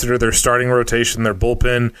when you consider their starting rotation, their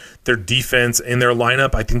bullpen, their defense, and their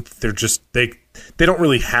lineup. I think they're just they don't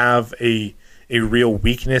really have a real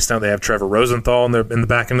weakness. Now they have Trevor Rosenthal in the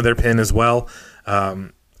back end of their pen as well.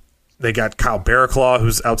 They got Kyle Barraclaw,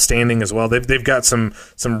 who's outstanding as well. They've got some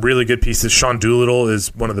really good pieces. Sean Doolittle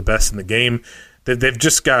is one of the best in the game. They've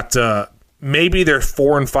just got maybe their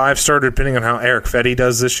 4 and 5 starter, depending on how Eric Fetty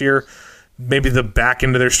does this year. Maybe the back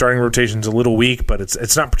end of their starting rotation is a little weak, but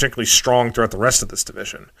it's not particularly strong throughout the rest of this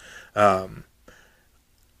division. I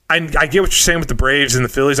get what you're saying with the Braves and the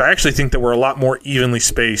Phillies. I actually think that we're a lot more evenly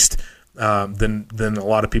spaced than a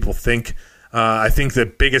lot of people think. I think the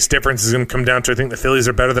biggest difference is going to come down to, I think the Phillies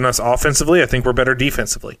are better than us offensively. I think we're better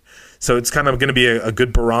defensively. So it's kind of going to be a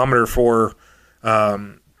good barometer for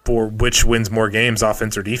which wins more games,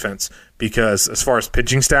 offense or defense. Because as far as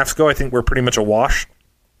pitching staffs go, I think we're pretty much a wash.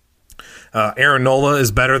 Aaron Nola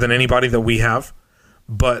is better than anybody that we have.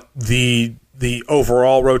 But the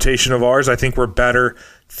overall rotation of ours, I think we're better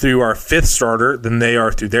through our 5th starter than they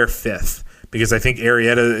are through their 5th. Because I think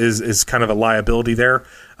Arrieta is kind of a liability there.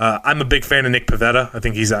 I'm a big fan of Nick Pivetta. I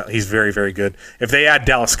think he's very, very good. If they add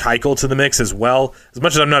Dallas Keuchel to the mix as well, as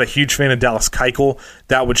much as I'm not a huge fan of Dallas Keuchel,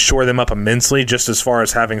 that would shore them up immensely just as far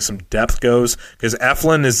as having some depth goes. Because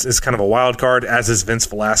Eflin is kind of a wild card, as is Vince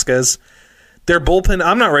Velasquez. Their bullpen,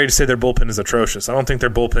 I'm not ready to say their bullpen is atrocious. I don't think their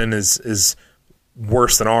bullpen is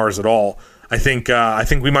worse than ours at all. I think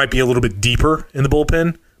we might be a little bit deeper in the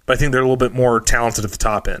bullpen, but I think they're a little bit more talented at the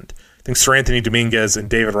top end. I think Sir Anthony Dominguez and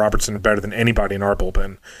David Robertson are better than anybody in our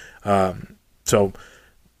bullpen. So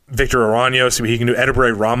Victor Araño, see what he can do.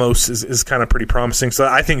 Edebre Ramos is kind of pretty promising. So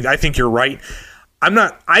I think you're right.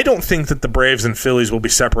 I don't think that the Braves and Phillies will be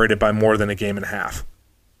separated by more than a game and a half.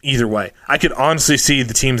 Either way, I could honestly see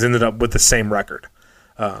the teams ended up with the same record.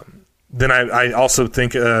 Then I also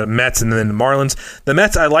think Mets and then the Marlins. The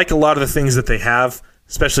Mets, I like a lot of the things that they have,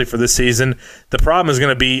 especially for this season. The problem is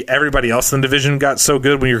going to be everybody else in the division got so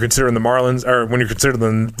good when you're considering the Marlins, or when you're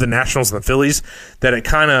considering the Nationals and the Phillies, that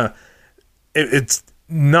it's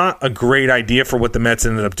not a great idea for what the Mets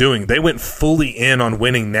ended up doing. They went fully in on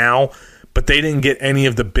winning now, but they didn't get any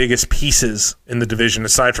of the biggest pieces in the division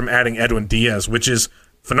aside from adding Edwin Diaz, which is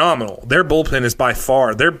phenomenal. Their bullpen is by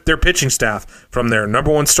far, their pitching staff, from their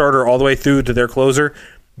number 1 starter all the way through to their closer,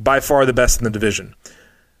 by far the best in the division.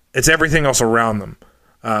 It's everything else around them.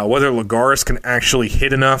 Whether Lagares can actually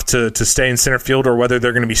hit enough to stay in center field, or whether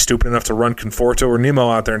they're going to be stupid enough to run Conforto or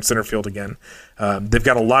Nimmo out there in center field again. They've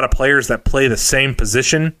got a lot of players that play the same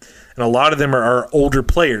position, and a lot of them are older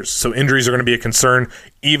players, so injuries are going to be a concern,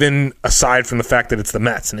 even aside from the fact that it's the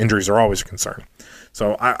Mets, and injuries are always a concern.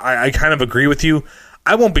 So I kind of agree with you.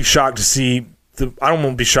 I won't be shocked to see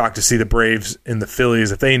the Braves and the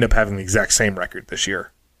Phillies if they end up having the exact same record this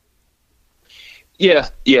year. Yeah,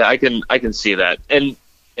 I can see that.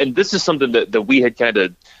 And this is something that we had kind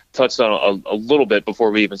of touched on a little bit before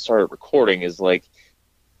we even started recording, is like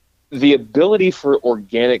the ability for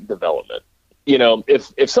organic development. You know,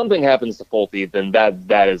 if something happens to Fulte, then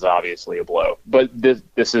that is obviously a blow. But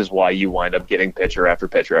this is why you wind up getting pitcher after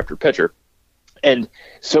pitcher after pitcher. And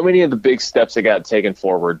so many of the big steps that got taken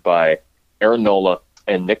forward by Aaron Nola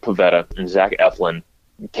and Nick Pivetta and Zach Eflin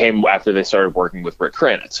came after they started working with Rick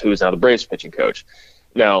Kranitz, who is now the Braves pitching coach.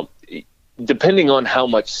 Now, depending on how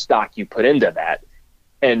much stock you put into that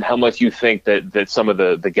and how much you think that some of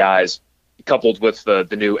the guys, coupled with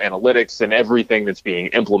the new analytics and everything that's being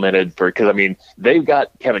implemented because, I mean, they've got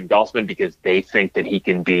Kevin Gausman because they think that he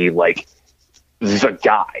can be like the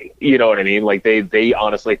guy. You know what I mean? Like they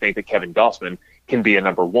honestly think that Kevin Gausman can be a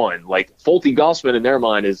number 1. Like Fulte Gausman in their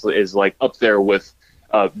mind is like up there with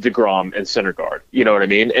DeGrom and Syndergaard. You know what I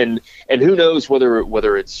mean? And who knows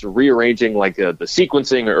whether it's rearranging like the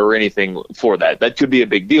sequencing or anything for that. That could be a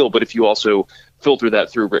big deal. But if you also filter that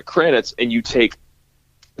through Rick Kranitz and you take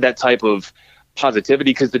that type of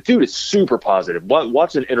positivity, because the dude is super positive.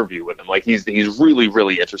 Watch an interview with him. Like he's really,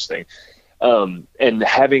 really interesting. And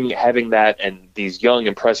having that and these young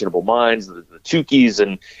impressionable minds, the Tukis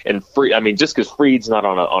and Fried. I mean, just because Fried's not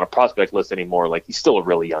on a prospect list anymore, like he's still a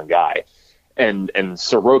really young guy. And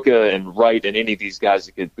Soroka and Wright and any of these guys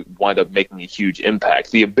that could wind up making a huge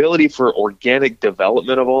impact. The ability for organic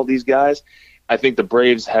development of all these guys, I think the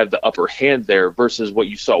Braves have the upper hand there versus what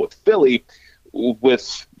you saw with Philly.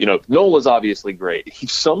 With, Nola's obviously great.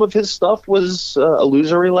 Some of his stuff was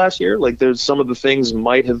illusory last year. Like there's some of the things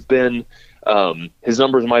might have been, his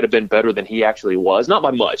numbers might have been better than he actually was. Not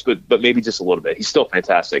by much, but maybe just a little bit. He's still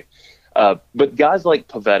fantastic. But guys like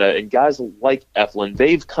Pivetta and guys like Eflin,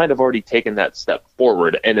 they've kind of already taken that step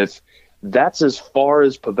forward. And if that's as far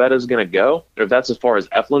as Pavetta's going to go, or if that's as far as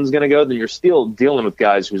Eflin's going to go, then you're still dealing with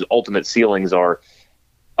guys whose ultimate ceilings are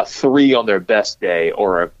a 3 on their best day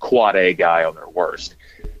or a quad A guy on their worst.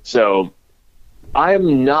 So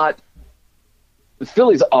the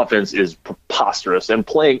Phillies offense is preposterous. And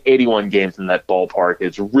playing 81 games in that ballpark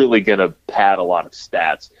is really going to pad a lot of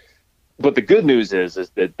stats. But the good news is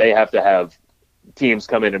that they have to have teams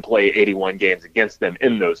come in and play 81 games against them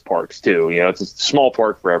in those parks too. It's a small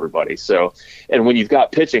park for everybody. So, and when you've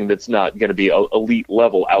got pitching that's not going to be elite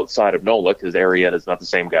level outside of Nola, because Arrieta's not the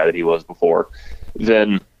same guy that he was before,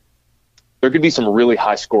 then there could be some really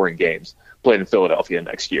high scoring games played in Philadelphia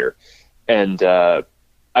next year. And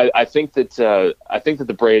I think that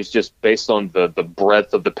the Braves, just based on the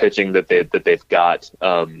breadth of the pitching that they've got,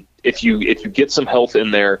 if you get some health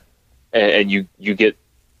in there and you get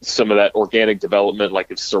some of that organic development, like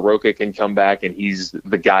if Soroka can come back and he's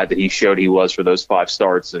the guy that he showed he was for those 5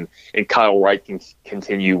 starts, and Kyle Wright can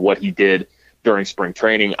continue what he did during spring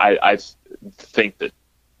training, I think that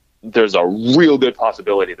there's a real good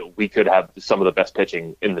possibility that we could have some of the best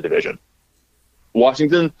pitching in the division.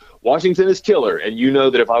 Washington is killer, and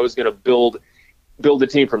that if I was going to build a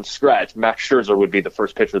team from scratch, Max Scherzer would be the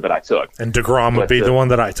first pitcher that I took, and DeGrom would be the one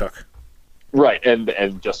that I took. Right,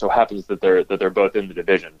 and just so happens that they're both in the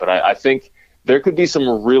division. But I think there could be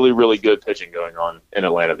some really, really good pitching going on in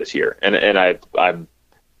Atlanta this year. And I'm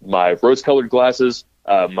my rose-colored glasses,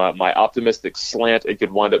 my optimistic slant, it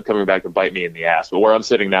could wind up coming back to bite me in the ass. But where I'm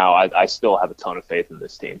sitting now, I still have a ton of faith in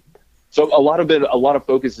this team. So a lot of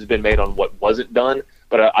focus has been made on what wasn't done,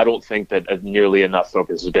 but I don't think that nearly enough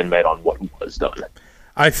focus has been made on what was done.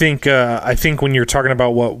 I think when you're talking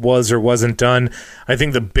about what was or wasn't done, I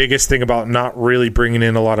think the biggest thing about not really bringing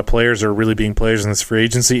in a lot of players or really being players in this free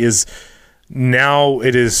agency is now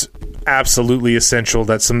it is absolutely essential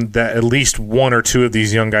that at least one or two of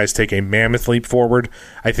these young guys take a mammoth leap forward.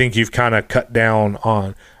 I think you've kind of cut down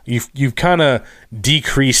on you've kind of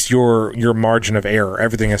decreased your margin of error.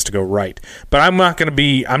 Everything has to go right. But I'm not going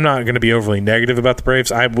to be overly negative about the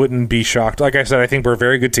Braves. I wouldn't be shocked. Like I said, I think we're a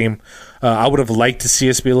very good team. I would have liked to see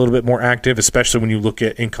us be a little bit more active, especially when you look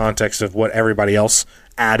at in context of what everybody else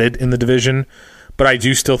added in the division. But I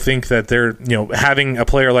do still think that having a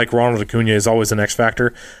player like Ronald Acuna is always an X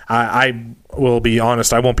factor. I will be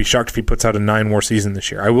honest, I won't be shocked if he puts out a 9-WAR season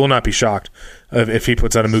this year. I will not be shocked if he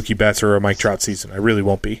puts out a Mookie Betts or a Mike Trout season. I really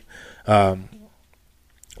won't be.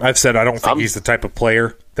 I've said I don't think he's the type of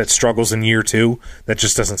player that struggles in year 2. That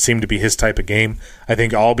just doesn't seem to be his type of game. I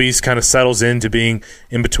think Albies kind of settles into being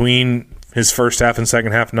in between his first half and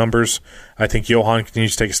second half numbers. I think Johan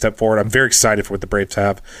continues to take a step forward. I'm very excited for what the Braves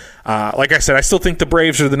have. Like I said, I still think the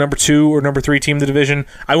Braves are the number 2 or number 3 team in the division.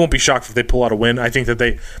 I won't be shocked if they pull out a win. I think that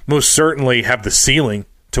they most certainly have the ceiling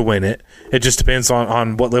to win it. It just depends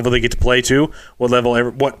on what level they get to play to, what level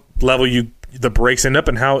the breaks end up,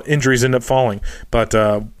 and how injuries end up falling. But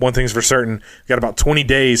one thing's for certain, we've got about 20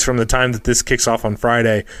 days from the time that this kicks off on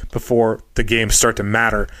Friday before the games start to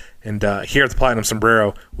matter. And here at the Platinum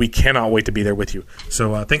Sombrero, we cannot wait to be there with you.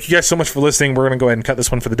 So thank you guys so much for listening. We're going to go ahead and cut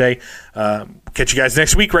this one for the day. Catch you guys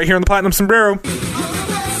next week right here on the Platinum Sombrero.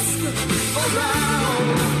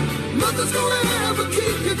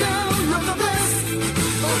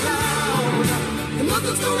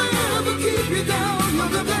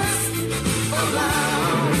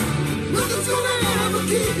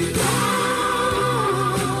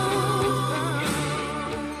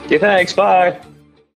 Okay, thanks. Bye.